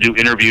people to do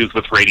interviews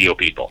with radio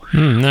people.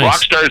 Nice.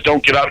 Rock stars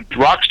don't get up.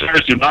 Rock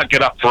stars do not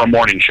get up for a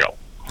morning show.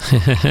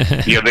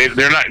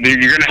 They're not. You're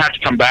going to have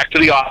to come back to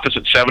the office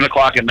at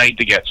 7:00 at night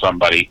to get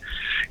somebody.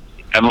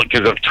 And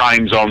because of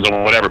time zones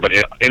and whatever, but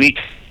any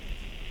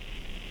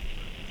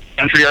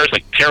country artist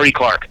like Terry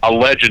Clark, a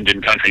legend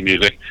in country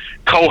music,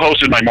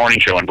 co-hosted my morning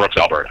show in Brooks,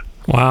 Alberta.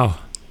 Wow.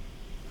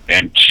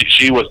 And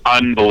she was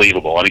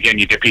unbelievable. And again,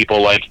 you get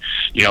people like,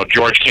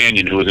 George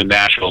Canyon, who was in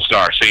Nashville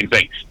Star, same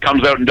thing.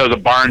 Comes out and does a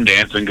barn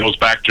dance and goes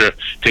back to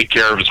take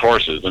care of his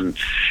horses. And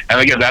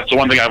again, that's the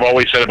one thing I've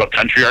always said about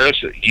country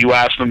artists. You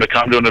ask them to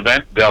come to an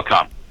event, they'll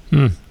come.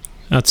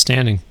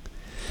 Outstanding.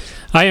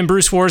 I am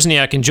Bruce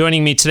Wozniak, and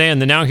joining me today on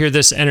the Now Hear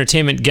This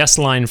Entertainment guest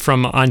line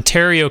from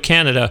Ontario,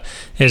 Canada,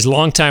 is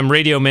longtime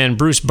radio man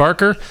Bruce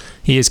Barker.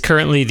 He is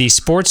currently the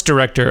sports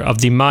director of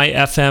the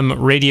MyFM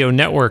radio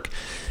network.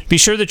 Be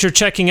sure that you're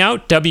checking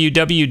out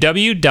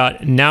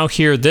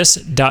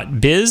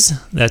www.nowhearthis.biz,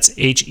 that's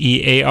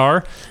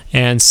HEAR,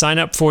 and sign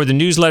up for the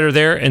newsletter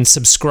there and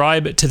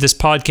subscribe to this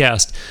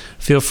podcast.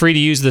 Feel free to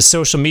use the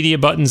social media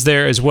buttons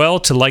there as well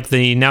to like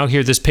the Now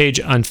Hear This page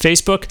on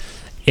Facebook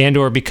and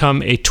or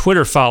become a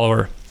Twitter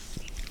follower.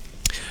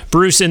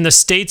 Bruce, in the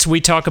States,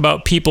 we talk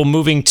about people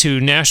moving to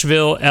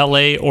Nashville,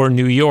 LA, or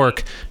New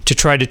York to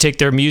try to take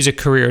their music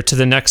career to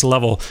the next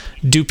level.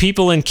 Do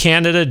people in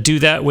Canada do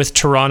that with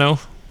Toronto?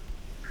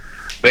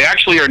 They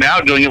actually are now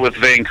doing it with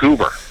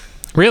Vancouver.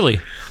 Really?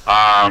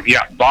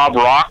 Yeah, Bob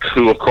Rock,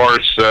 who, of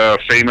course,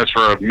 famous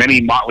for many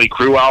Motley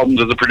Crue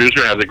albums as a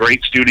producer, has a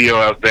great studio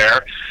out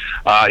there.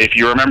 If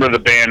you remember the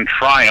band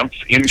Triumph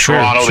in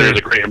Toronto, there's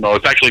a great,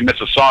 it's actually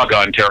Mississauga,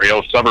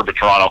 Ontario, suburb of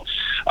Toronto.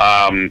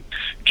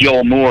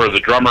 Gil Moore,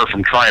 the drummer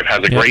from Triumph,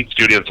 has a great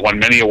studio that's won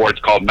many awards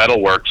called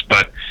Metalworks.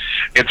 But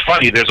it's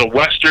funny, there's a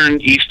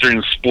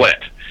Western-Eastern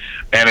split.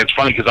 And it's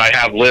funny because I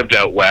have lived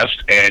out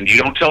west, and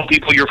you don't tell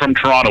people you're from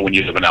Toronto when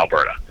you live in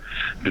Alberta.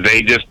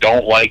 They just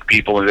don't like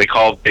people, and they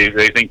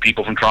think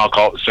people from Toronto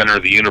call it the center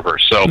of the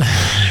universe. So,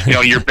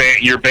 your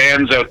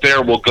bands out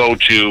there will go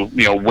to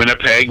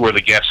Winnipeg, where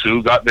the Guess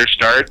Who got their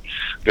start.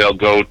 They'll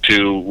go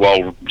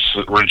to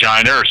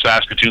Regina or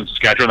Saskatoon,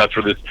 Saskatchewan. That's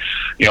where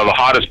the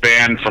hottest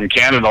band from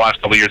Canada in the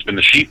last couple of years has been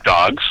the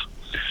Sheepdogs,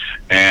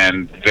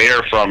 and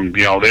they're from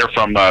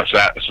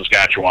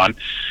Saskatchewan.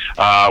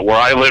 Where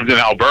I lived in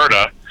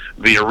Alberta,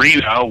 the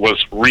arena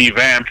was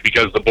revamped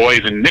because the boys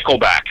in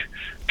Nickelback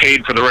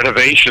paid for the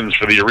renovations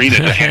for the arena,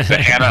 the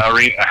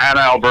Hannah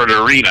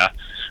Alberta Arena.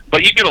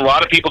 But you get a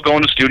lot of people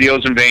going to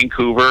studios in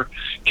Vancouver.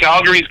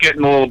 Calgary's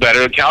getting a little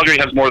better. Calgary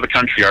has more of the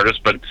country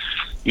artists, but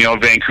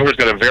Vancouver's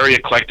got a very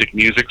eclectic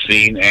music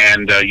scene,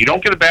 and you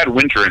don't get a bad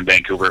winter in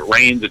Vancouver. It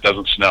rains, it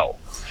doesn't snow.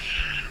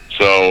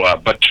 So,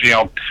 but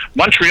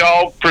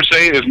Montreal per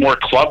se is more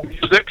club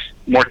music,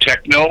 more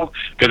techno,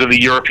 because of the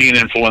European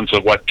influence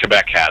of what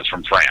Quebec has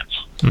from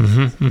France.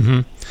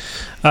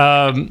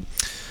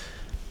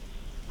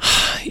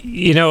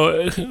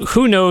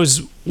 Who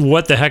knows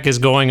what the heck is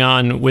going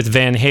on with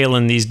Van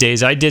Halen these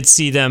days. I did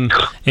see them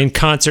in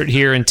concert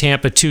here in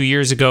Tampa 2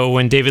 years ago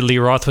when David Lee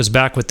Roth was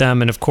back with them,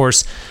 and of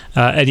course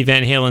Eddie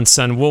Van Halen's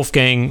son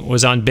Wolfgang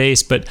was on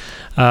bass. But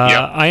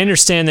I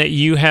understand that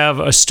you have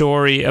a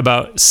story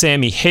about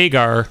Sammy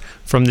Hagar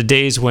from the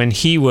days when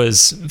he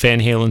was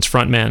Van Halen's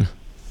frontman.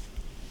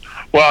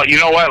 Well, you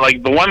know what?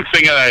 Like, the one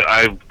thing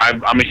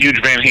I'm a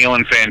huge Van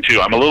Halen fan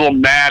too. I'm a little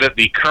mad at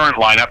the current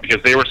lineup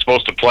because they were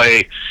supposed to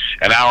play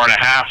an hour and a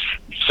half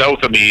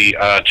south of me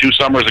 2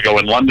 summers ago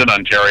in London,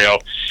 Ontario,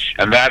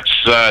 and that's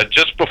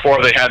just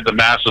before they had the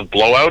massive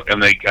blowout,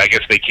 and I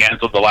guess they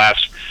canceled the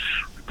last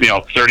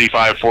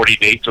 35, 40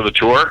 dates of the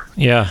tour.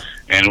 Yeah.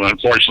 And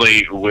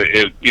unfortunately,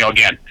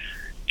 again,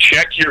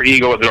 check your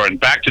ego. And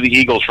back to the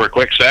Eagles for a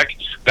quick sec.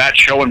 That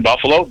show in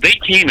Buffalo, they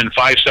came in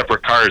 5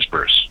 separate cars,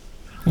 Bruce.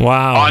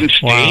 Wow! On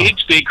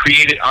stage, they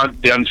created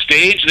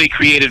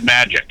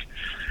magic,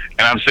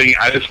 and I'm saying,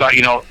 I just thought,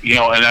 and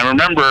I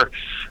remember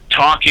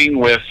talking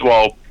with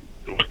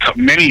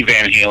many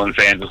Van Halen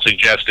fans and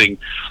suggesting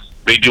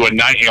they do a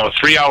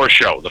 3-hour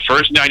show. The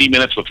first 90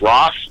 minutes with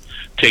Roth,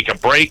 take a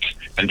break,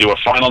 and do a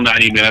final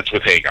 90 minutes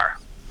with Hagar.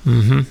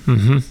 And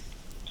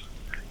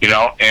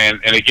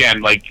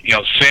again,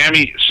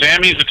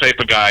 Sammy's the type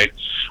of guy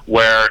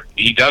where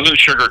he doesn't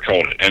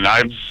sugarcoat it, and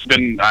I've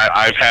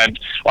had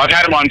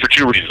him on for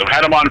 2 reasons. I've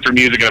had him on for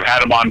music, and I've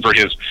had him on for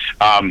his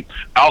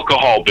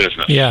alcohol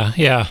business. Yeah.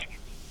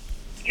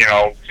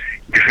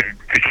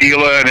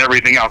 Tequila and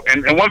everything else.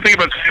 And one thing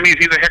about Sammy is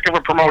he's a heck of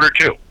a promoter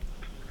too.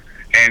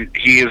 And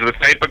he is the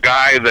type of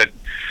guy that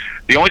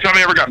the only time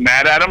I ever got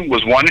mad at him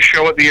was one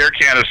show at the Air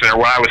Canada Center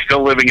when I was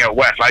still living out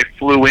west. I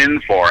flew in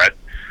for it,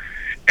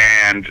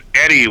 and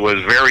Eddie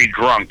was very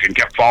drunk and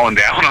kept falling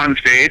down on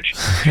stage.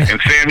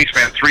 And Sammy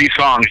spent 3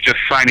 songs just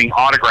signing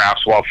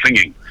autographs while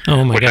singing.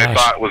 Oh my gosh. I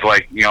thought was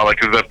like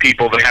the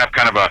people, they have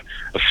kind of a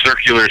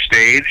circular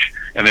stage,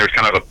 and there's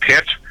kind of a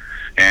pit,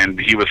 and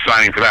he was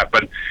signing for that.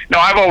 But no,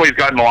 I've always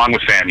gotten along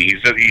with Sammy.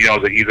 He's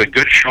a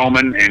good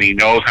showman, and he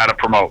knows how to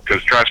promote.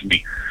 Because trust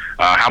me,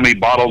 how many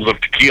bottles of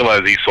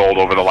tequila has he sold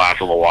over the last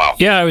little while?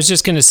 Yeah, I was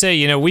just going to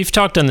say, we've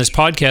talked on this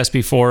podcast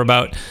before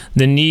about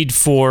the need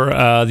for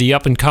the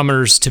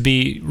up-and-comers to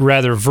be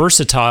rather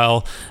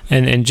versatile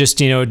and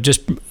just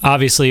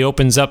obviously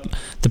opens up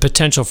the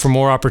potential for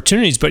more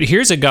opportunities. But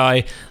here's a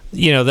guy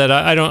that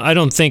I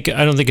don't think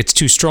it's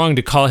too strong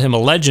to call him a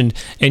legend,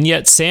 and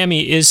yet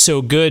Sammy is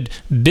so good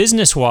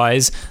business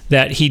wise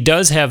that he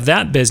does have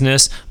that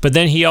business, but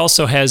then he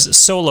also has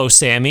solo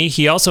Sammy.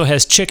 He also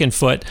has chicken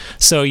foot.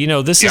 So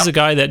this is a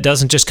guy that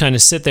doesn't just kind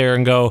of sit there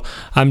and go,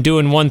 I'm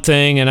doing one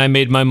thing and I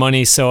made my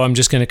money, so I'm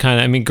just going to kind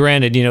of. I mean,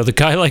 granted, the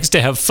guy likes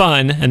to have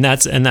fun, and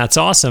that's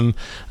awesome.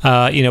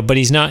 But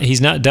he's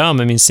not dumb.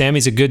 I mean,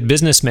 Sammy's a good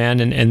businessman,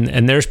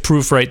 and there's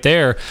proof right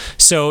there.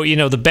 So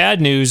the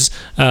bad news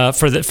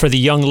for the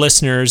young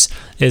listeners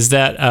is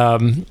that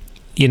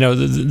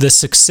the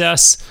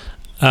success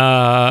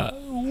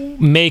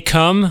may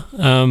come,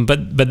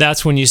 but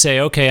that's when you say,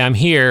 okay, I'm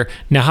here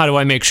now. How do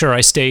I make sure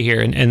I stay here?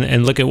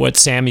 And look at what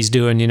Sammy's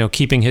doing.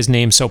 Keeping his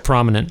name so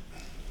prominent.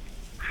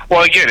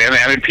 Well, again,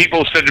 I mean,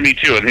 people said to me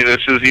too, and this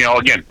is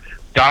again,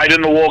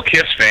 dyed-in-the-wool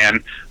Kiss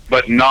fan,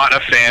 but not a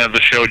fan of the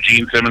show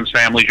Gene Simmons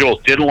Family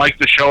Jewels. Didn't like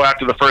the show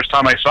after the first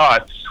time I saw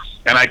it.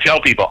 And I tell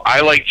people,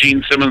 I like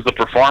Gene Simmons the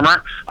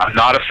performer. I'm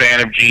not a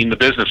fan of Gene the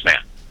businessman.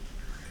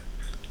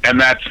 And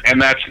that's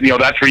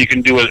where you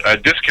can do a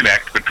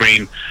disconnect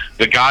between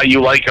the guy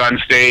you like on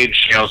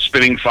stage,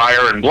 spitting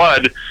fire and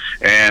blood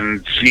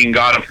and seeing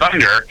God of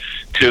Thunder,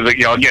 to the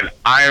again,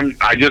 I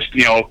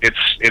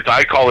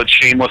call it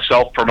shameless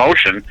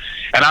self-promotion.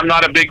 And I'm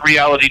not a big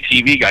reality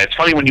TV guy. It's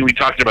funny, when we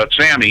talked about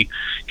Sammy,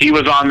 he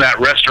was on that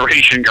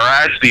Restoration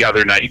Garage the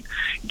other night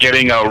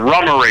getting a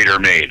rummerator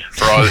made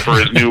for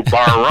his new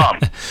bar rum.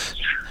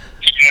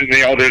 And,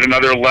 there's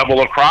another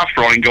level of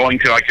cross-throwing going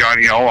to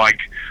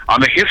on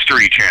the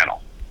History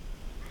Channel.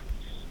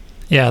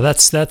 Yeah,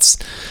 that's.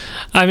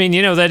 I mean,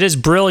 that is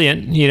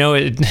brilliant.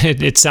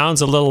 It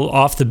sounds a little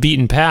off the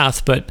beaten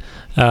path, but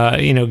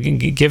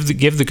give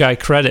the guy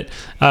credit.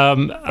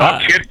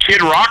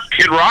 Kid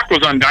Rock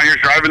was on Diners,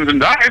 Drive-Ins,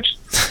 and Dives.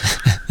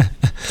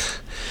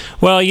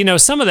 Well,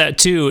 some of that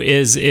too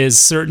is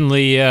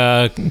certainly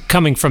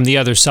coming from the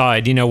other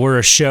side. Where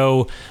a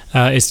show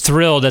is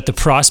thrilled at the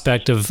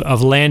prospect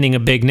of landing a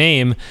big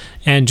name,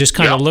 and just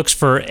kind of looks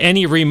for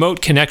any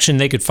remote connection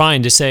they could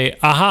find to say,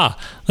 aha,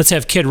 let's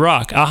have Kid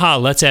Rock. Aha,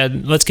 let's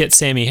get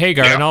Sammy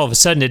Hagar, and all of a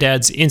sudden it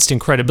adds instant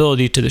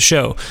credibility to the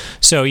show.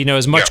 So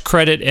as much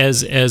credit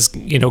as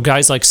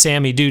guys like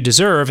Sammy do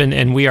deserve,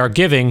 and we are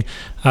giving,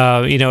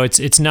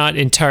 it's not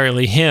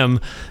entirely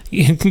him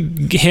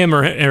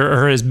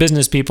or his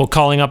business people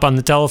calling up on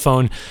the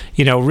telephone,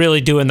 really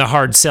doing the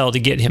hard sell to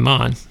get him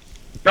on.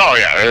 Oh,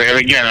 yeah, and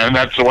again, and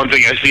that's the one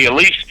thing I see. At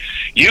least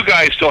you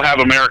guys still have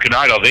American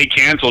Idol. They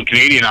canceled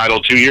Canadian Idol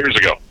 2 years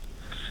ago.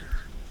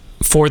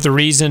 For the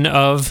reason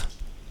of?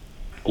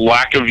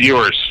 Lack of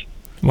viewers.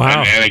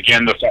 Wow. And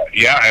again,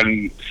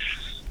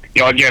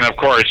 again, of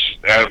course,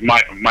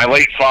 my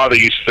late father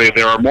used to say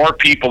there are more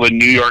people in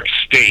New York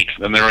State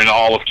than there are in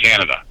all of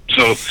Canada.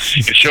 So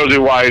it shows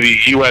you why the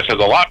U.S. has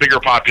a lot bigger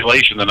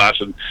population than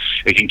us, and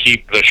it can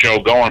keep the show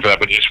going for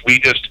that. But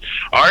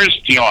ours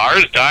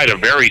died a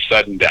very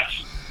sudden death.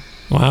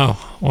 Wow.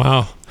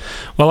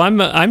 Well,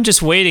 I'm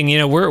just waiting.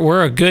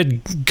 We're a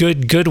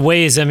good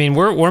ways. I mean,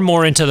 we're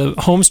more into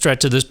the home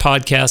stretch of this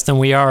podcast than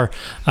we are,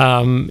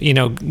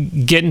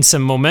 getting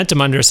some momentum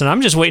under us. And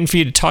I'm just waiting for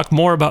you to talk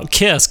more about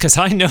Kiss, because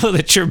I know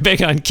that you're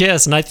big on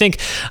Kiss. And I think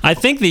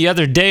the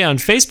other day on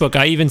Facebook,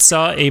 I even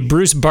saw a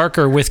Bruce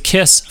Barker with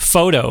Kiss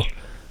photo.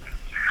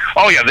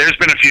 Oh yeah, there's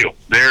been a few.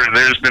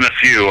 There's been a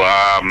few.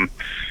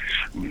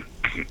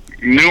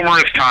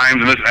 Numerous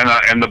times,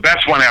 and the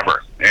best one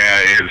ever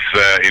is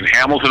in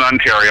Hamilton,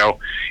 Ontario.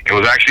 It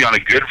was actually on a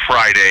Good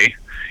Friday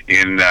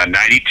in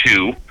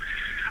 '92.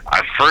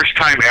 First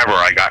time ever,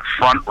 I got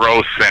front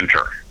row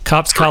center.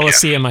 Cops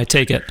Coliseum, I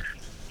take it.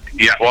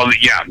 Yeah, well,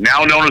 yeah,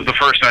 now known as the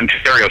First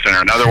Ontario Center,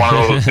 another one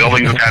of those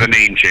buildings that had a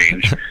name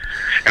change.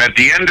 And at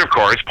the end, of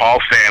course, Paul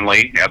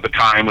Stanley, at the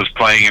time, was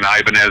playing an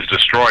Ibanez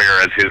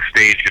Destroyer as his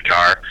stage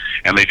guitar,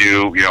 and they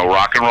do,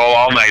 Rock and Roll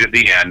All Night at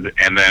the end,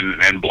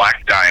 and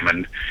Black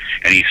Diamond,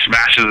 and he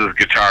smashes his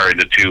guitar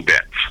into two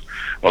bits.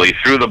 Well, he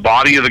threw the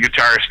body of the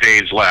guitar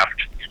stage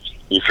left,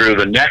 he threw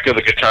the neck of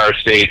the guitar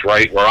stage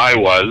right where I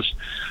was.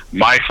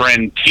 My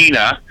friend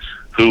Tina,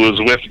 who was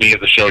with me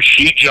at the show,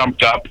 she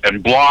jumped up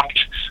and blocked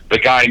the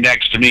guy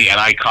next to me, and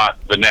I caught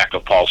the neck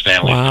of Paul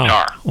Stanley's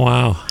guitar.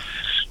 Wow.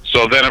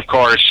 So then, of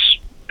course,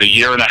 a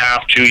year and a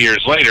half, 2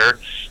 years later,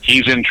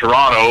 he's in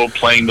Toronto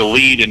playing the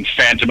lead in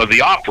Phantom of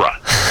the Opera.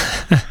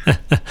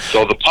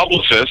 So the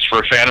publicist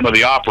for Phantom of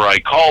the Opera, I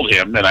called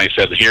him, and I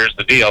said, here's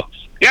the deal.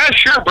 Yeah,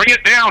 sure, bring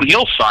it down.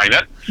 He'll sign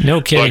it.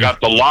 No kidding. So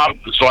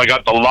I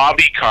got the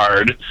lobby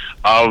card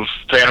of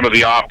Phantom of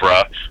the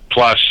Opera,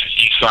 plus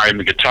he signed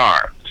the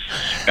guitar.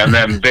 And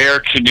then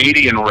their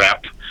Canadian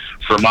rep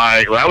for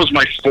that was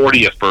my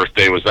 40th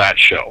birthday, was that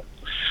show.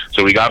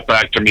 So we got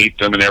back to meet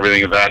them and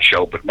everything at that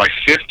show. But my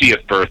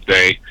 50th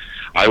birthday,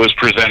 I was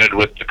presented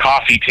with the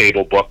coffee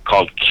table book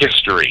called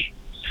Kisstory.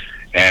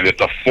 And it's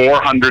a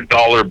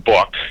 $400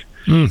 book.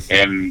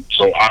 And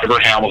so Ivor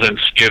Hamilton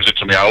gives it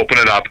to me. I open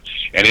it up,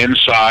 and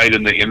inside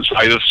of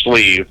the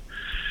sleeve,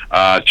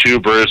 to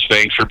Bruce,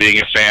 thanks for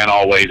being a fan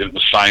always. And it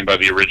was signed by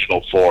the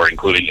original four,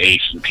 including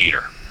Ace and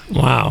Peter.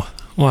 Wow.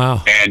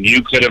 Wow. And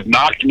you could have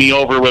knocked me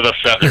over with a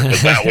feather,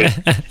 because that was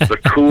the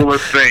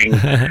coolest thing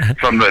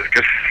from the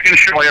casino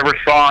show I ever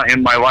saw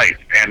in my life.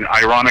 And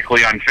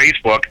ironically, on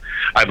Facebook,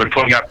 I've been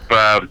putting up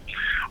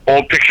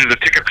old pictures of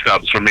ticket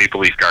stubs from Maple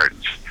Leaf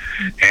Gardens.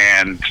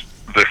 And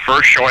the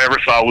first show I ever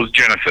saw was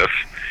Genesis,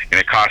 and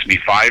it cost me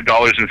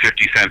 $5.50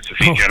 to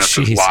see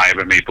Genesis live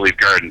at Maple Leaf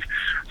Gardens.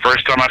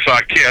 First time I saw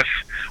Kiss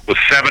was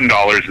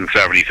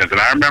 $7.70. And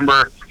I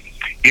remember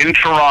in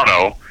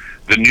Toronto,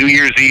 the New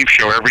Year's Eve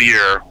show every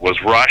year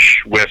was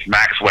Rush with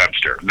Max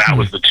Webster. And that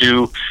was the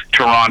two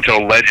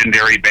Toronto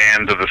legendary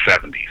bands of the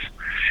 70s.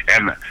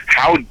 And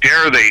how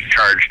dare they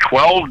charge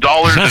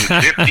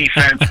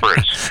 $12.50 for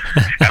it?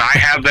 And I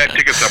have that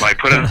ticket stub. I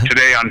put it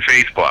today on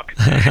Facebook.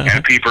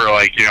 And people are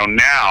like,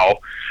 now,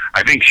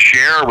 I think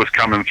Cher was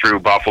coming through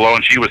Buffalo,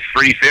 and she was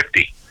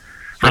 $3.50.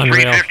 For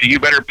 $3.50, you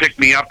better pick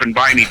me up and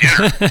buy me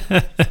dinner.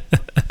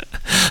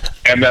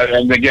 And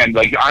again,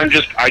 like I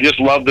just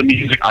love the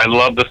music. I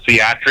love the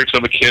theatrics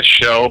of a Kiss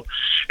show.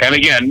 And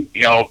again,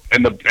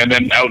 and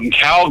then out in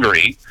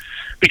Calgary,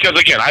 because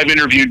again, I've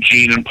interviewed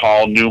Gene and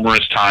Paul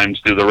numerous times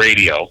through the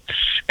radio,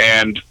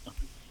 and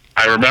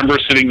I remember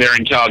sitting there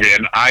in Calgary,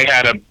 and I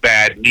had a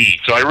bad knee,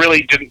 so I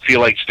really didn't feel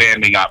like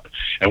standing up.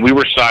 And we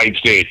were side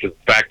stage.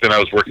 Back then, I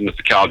was working with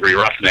the Calgary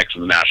Roughnecks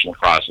in the National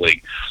Lacrosse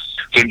League.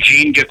 So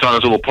Gene gets on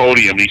his little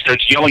podium, and he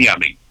starts yelling at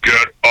me,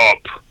 "Get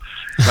up!"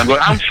 And I'm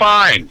going, "I'm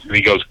fine." And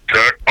he goes,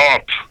 "Get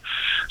up!"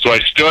 So I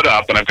stood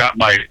up, and I've got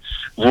my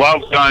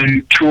Love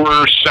Gun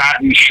Tour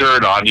satin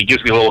shirt on. He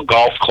gives me a little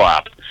golf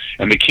clap.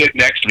 And the kid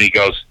next to me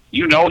goes,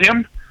 "You know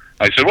him?"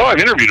 I said, "Well, I've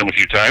interviewed him a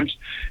few times."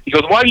 He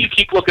goes, "Why do you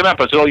keep looking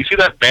up?" I said, "Oh, you see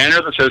that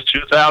banner that says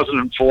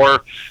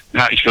 2004?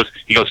 Now,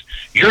 he goes,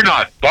 "You're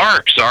not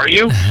Barks, are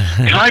you?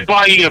 Can I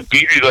buy you a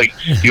beer?"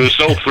 He was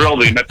so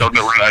thrilled he met the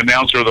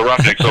announcer of the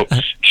Roughneck. So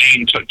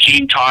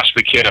Gene tossed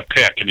the kid a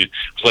pick, and it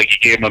was like he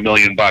gave him $1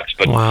 million.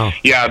 But wow.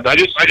 Yeah, I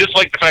just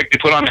like the fact they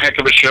put on a heck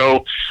of a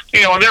show.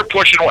 And they're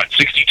pushing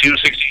 62,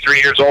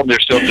 63 years old, and they're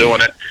still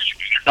doing it.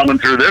 Coming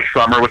through this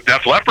summer with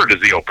Def Leppard as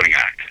the opening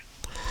act.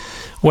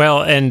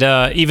 Well, and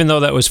even though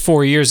that was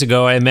 4 years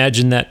ago, I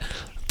imagine that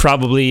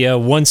probably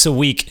once a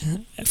week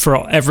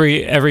for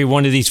every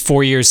one of these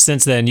 4 years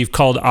since then, you've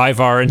called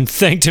Ivar and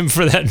thanked him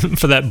for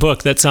that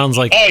book. That sounds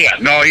like... Oh, yeah.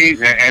 No,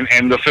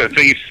 and the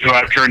thing is,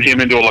 I've turned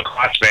him into a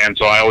lacrosse fan,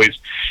 so I always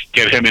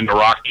get him into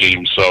rock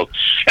games. So,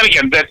 and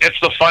again, it's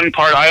the fun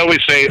part. I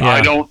always say,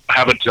 I don't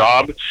have a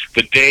job.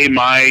 The day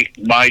my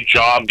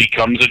job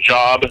becomes a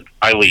job,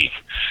 I leave.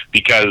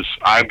 Because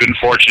I've been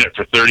fortunate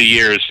for 30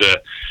 years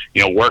to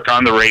work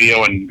on the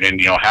radio and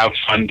have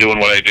fun doing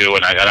what I do,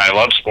 and I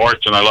love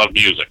sports and I love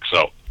music.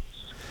 So,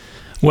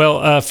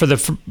 well, for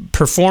the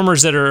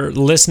performers that are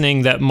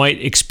listening that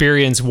might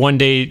experience one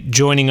day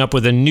joining up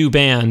with a new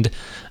band,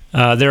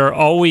 there are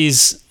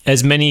always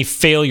as many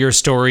failure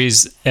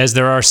stories as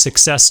there are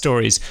success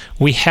stories.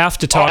 We have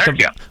to talk.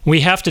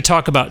 We have to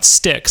talk about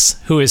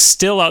Styx, who is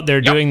still out there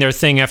doing their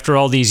thing after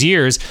all these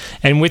years,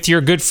 and with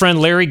your good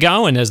friend Larry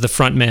Gowan as the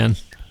front man.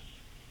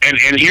 And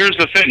here's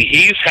the thing: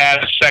 he's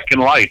had a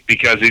second life,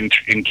 because in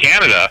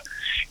Canada,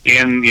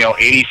 in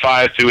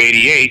 85 through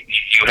 88,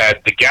 you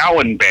had the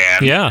Gowan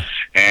band,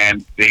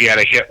 and he had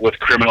a hit with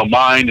 "Criminal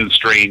Mind" and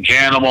 "Strange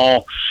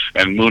Animal"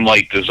 and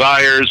 "Moonlight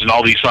Desires" and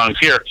all these songs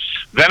here.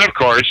 Then, of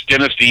course,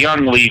 Dennis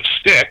DeYoung leaves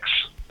Styx,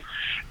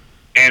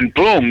 and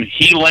boom,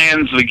 he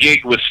lands the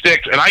gig with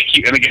Styx. And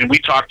again, we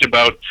talked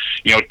about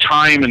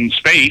time and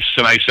space,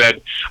 and I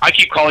said I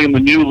keep calling him the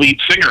new lead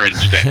singer in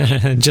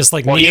Styx. Just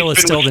like Neil is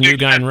still the new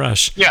guy in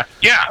Rush. Yeah,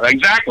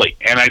 exactly.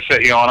 And I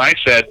said,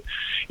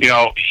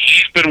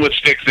 he's been with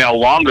Styx now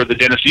longer than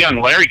Dennis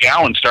DeYoung. Larry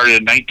Gowan started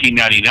in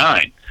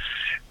 1999,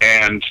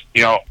 and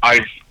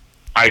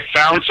I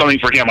found something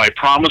for him. I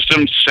promised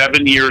him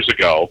 7 years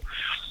ago.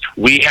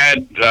 We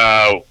had,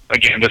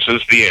 again, this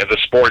is the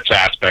sports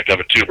aspect of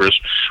it too, Bruce.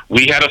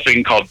 We had a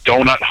thing called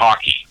Donut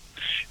Hockey,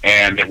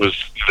 and it was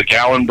the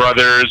Gowan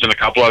brothers and a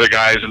couple other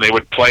guys, and they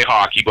would play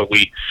hockey. But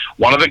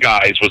one of the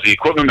guys was the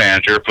equipment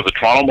manager for the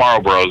Toronto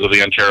Marlboros of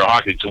the Ontario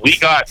Hockey League. So we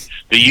got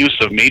the use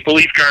of Maple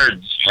Leaf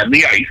Gardens and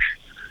the ice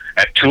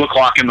at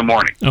 2:00 in the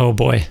morning. Oh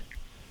boy!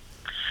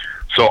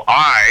 So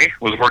I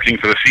was working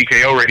for the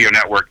CKO radio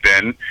network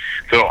then.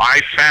 So I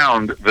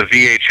found the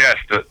VHS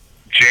that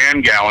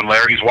Jan Gowan,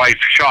 Larry's wife,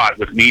 shot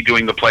with me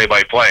doing the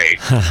play-by-play.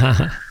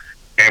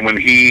 And when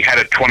he had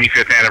a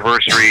 25th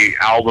anniversary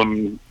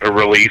album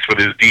release with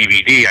his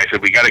DVD, I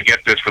said, "We got to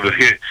get this for the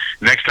hit.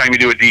 Next time you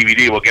do a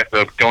DVD, we'll get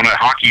the Donut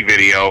Hockey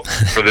video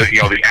for the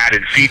the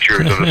added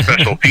features or the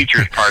special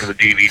features part of the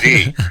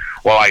DVD."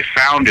 Well, I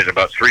found it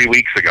about 3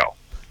 weeks ago.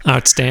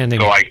 Outstanding.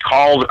 So I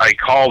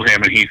called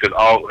him, and he said,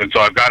 "Oh," and so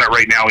I've got it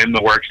right now in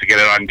the works to get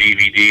it on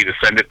DVD to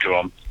send it to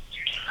him.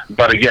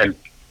 But again,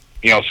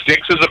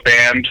 Styx is a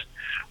band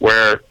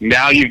where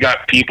now you've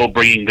got people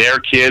bringing their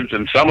kids,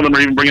 and some of them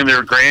are even bringing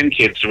their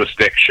grandkids to a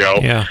Styx show.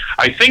 Yeah.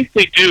 I think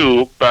they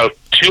do about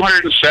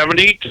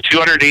 270 to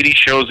 280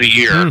 shows a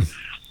year.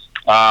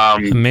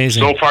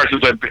 Amazing. So far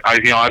since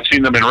I've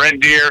seen them in Red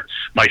Deer.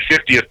 My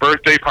 50th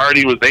birthday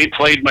party they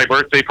played my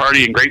birthday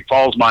party in Great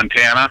Falls,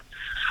 Montana.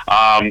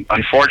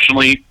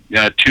 Unfortunately,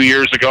 2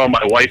 years ago,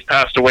 my wife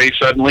passed away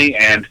suddenly,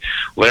 and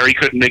Larry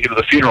couldn't make it to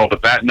the funeral.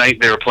 But that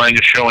night, they were playing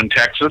a show in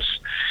Texas,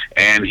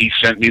 and he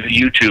sent me the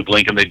YouTube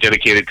link, and they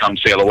dedicated "Come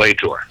Sail Away"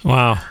 to her.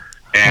 Wow.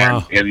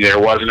 And there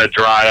wasn't a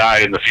dry eye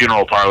in the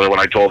funeral parlor when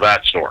I told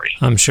that story.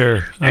 I'm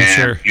sure.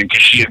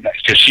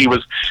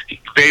 Because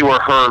they were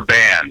her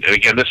band. And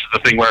again, this is the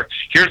thing where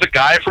here's a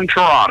guy from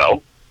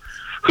Toronto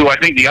who I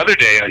think the other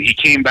day he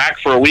came back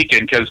for a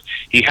weekend because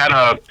he had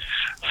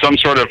some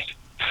sort of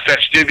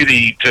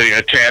festivity to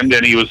attend,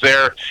 and he was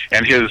there,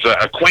 and his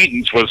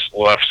acquaintance was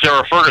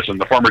Sarah Ferguson,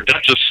 the former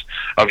Duchess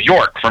of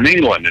York from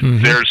England.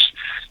 And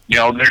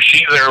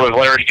she's there with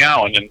Larry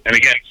Gowan, and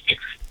again,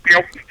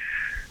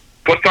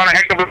 puts on a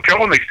heck of a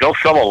show, and they still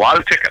sell a lot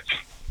of tickets.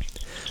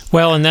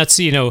 Well, and that's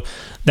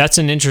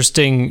an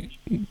interesting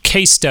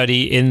case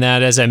study in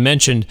that, as I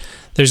mentioned,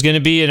 there's going to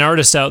be an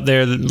artist out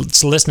there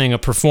that's listening, a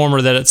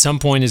performer that at some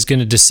point is going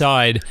to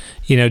decide,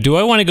 do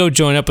I want to go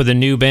join up with a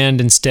new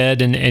band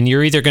instead? And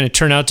you're either going to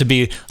turn out to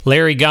be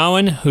Larry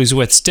Gowan, who's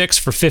with Styx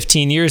for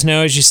 15 years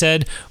now, as you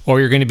said,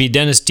 or you're going to be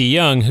Dennis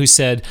DeYoung, who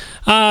said,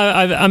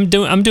 I'm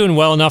doing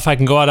well enough, I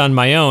can go out on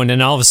my own.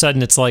 And all of a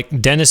sudden it's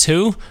like, Dennis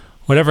who?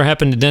 Whatever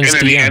happened to Dennis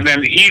DeYoung? And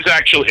then he's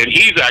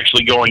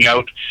actually going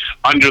out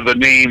under the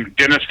name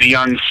Dennis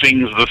DeYoung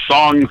Sings the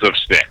Songs of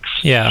Styx.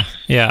 Yeah,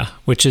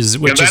 which is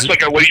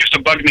like what used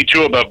to bug me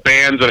too about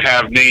bands that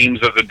have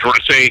names that the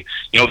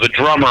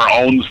drummer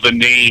owns the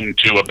name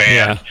to a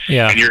band,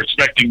 and you're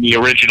expecting the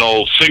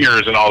original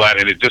singers and all that,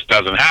 and it just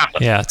doesn't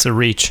happen. Yeah, it's a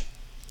reach.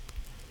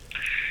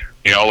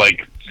 I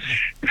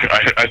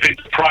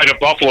think the Pride of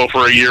Buffalo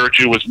for a year or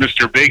two was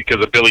Mr. Big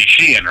because of Billy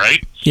Sheehan,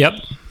 right? Yep.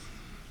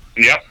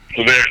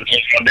 So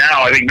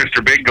now I think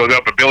Mr. Big goes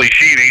up, but Billy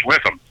Sheehan ain't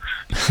with him.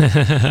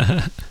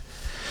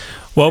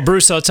 Well,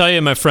 Bruce, I'll tell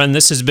you, my friend,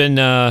 this has been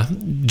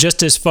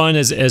just as fun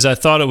as I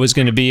thought it was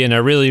going to be, and I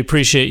really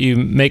appreciate you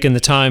making the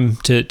time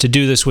to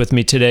do this with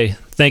me today.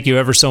 Thank you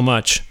ever so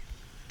much.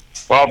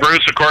 Well,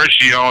 Bruce, of course,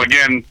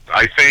 again,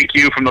 I thank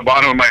you from the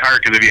bottom of my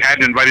heart, because if you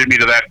hadn't invited me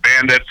to that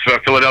Bandits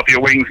Philadelphia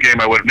Wings game,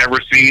 I would have never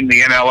seen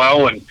the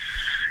NLL, and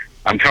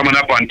I'm coming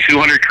up on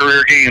 200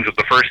 career games at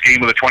the first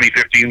game of the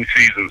 2015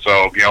 season.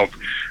 So,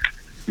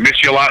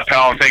 miss you a lot,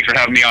 pal, and thanks for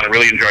having me on. I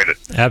really enjoyed it.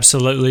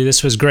 Absolutely.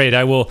 This was great.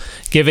 I will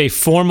give a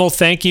formal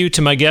thank you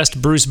to my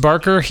guest, Bruce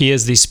Barker. He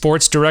is the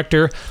sports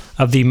director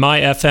of the My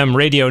FM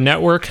radio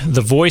network,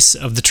 the voice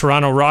of the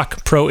Toronto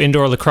Rock Pro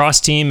Indoor Lacrosse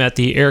team at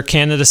the Air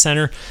Canada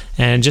Centre,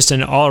 and just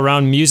an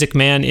all-around music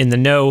man in the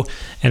know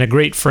and a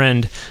great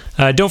friend.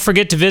 Don't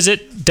forget to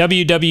visit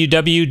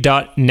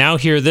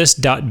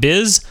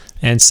www.nowhearthis.biz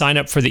and sign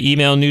up for the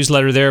email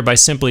newsletter there by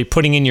simply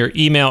putting in your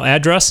email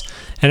address.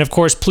 And of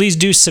course, please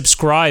do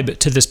subscribe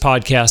to this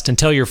podcast and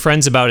tell your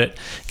friends about it.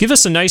 Give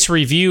us a nice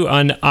review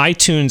on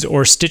iTunes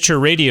or Stitcher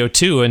Radio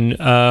too, and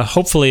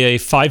hopefully a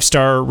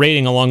 5-star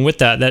rating along with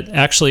that. That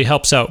actually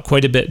helps out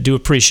quite a bit. Do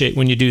appreciate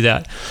when you do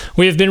that.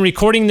 We have been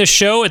recording this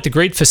show at the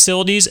great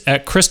facilities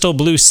at Crystal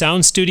Blue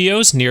Sound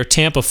Studios near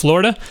Tampa,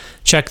 Florida.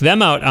 Check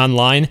them out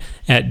online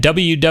at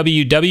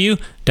www.cbpro.net.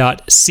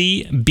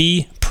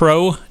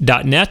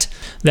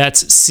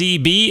 That's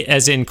CB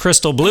as in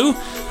Crystal Blue.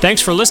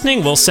 Thanks for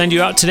listening. We'll send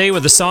you out today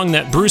with a song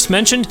that Bruce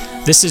mentioned.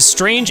 This is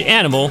Strange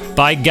Animal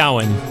by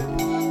Gowan.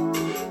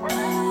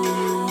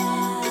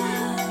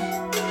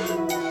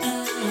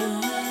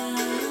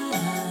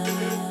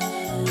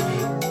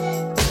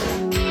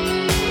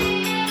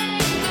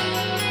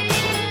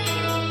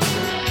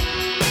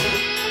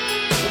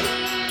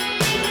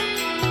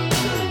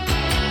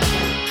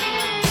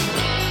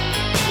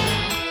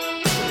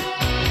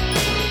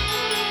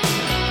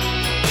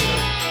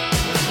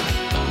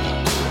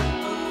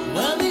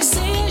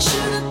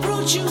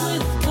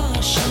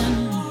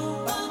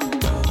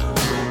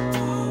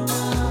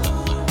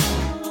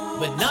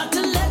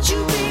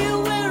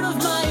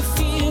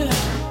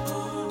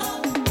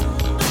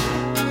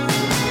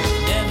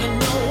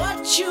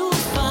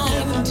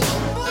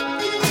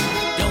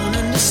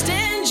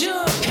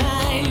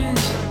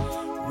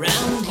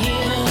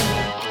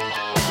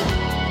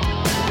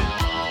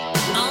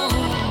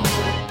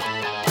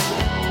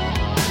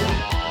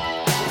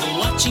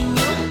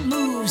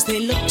 They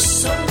look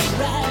so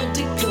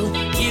radical.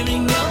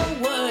 Hearing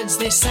your words,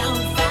 they sound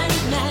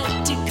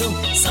fanatical.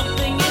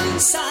 Something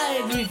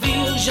inside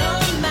reveals you're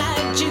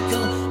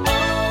magical.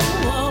 Oh,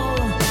 oh.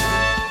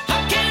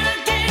 How can I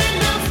get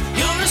enough?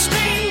 You're a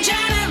strange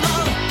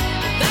animal.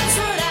 That's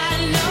what I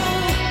know.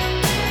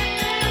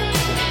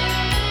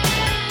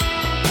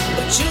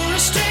 But you're a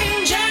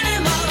strange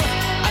animal.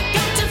 I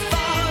got to follow.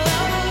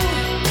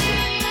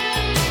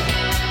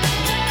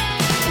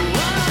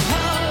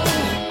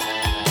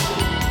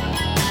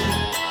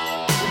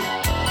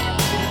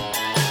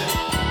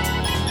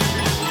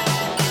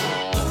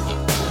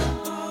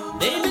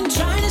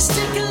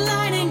 Stick a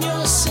line in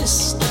your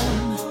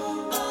system.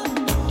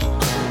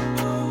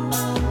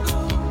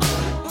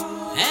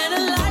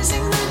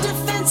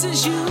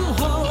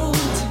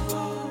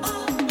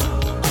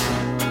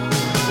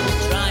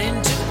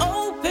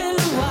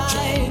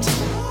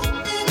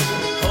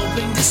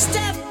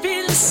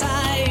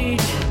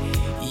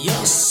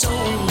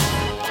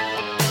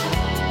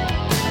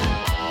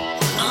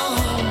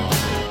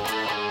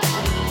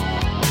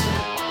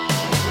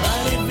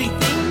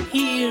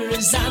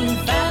 is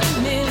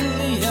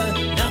unfamiliar,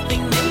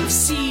 nothing they've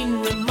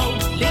seen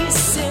remotely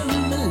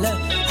similar.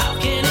 How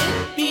can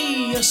it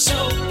be you're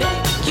so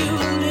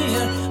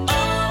peculiar?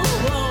 Oh,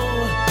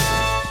 oh.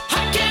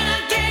 How can I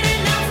get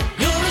enough?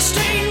 You're a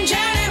strange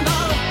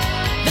animal,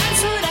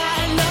 that's what I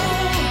know.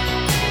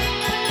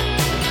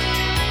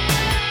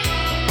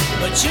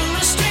 But you're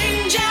a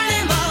strange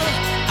animal,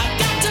 I've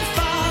got to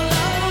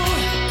follow.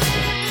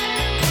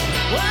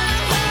 Whoa,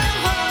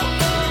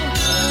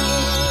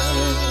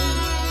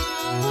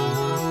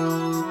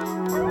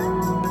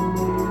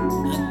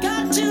 I've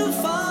got to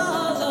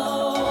follow.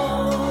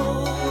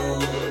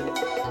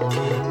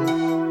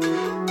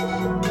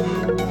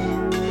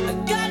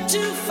 I've got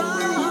to follow.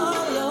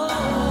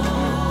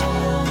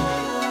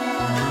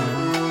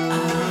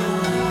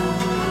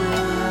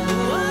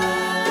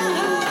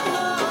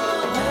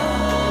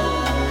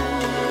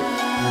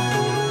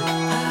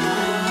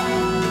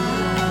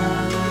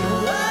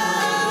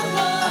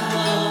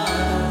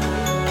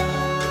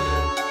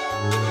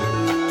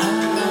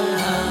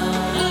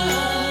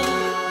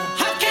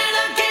 How can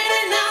I get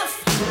enough?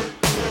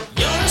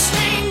 You're a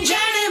strange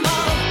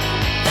animal,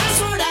 that's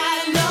what I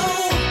know.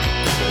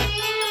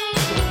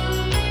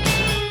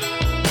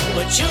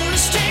 But you're a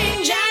strange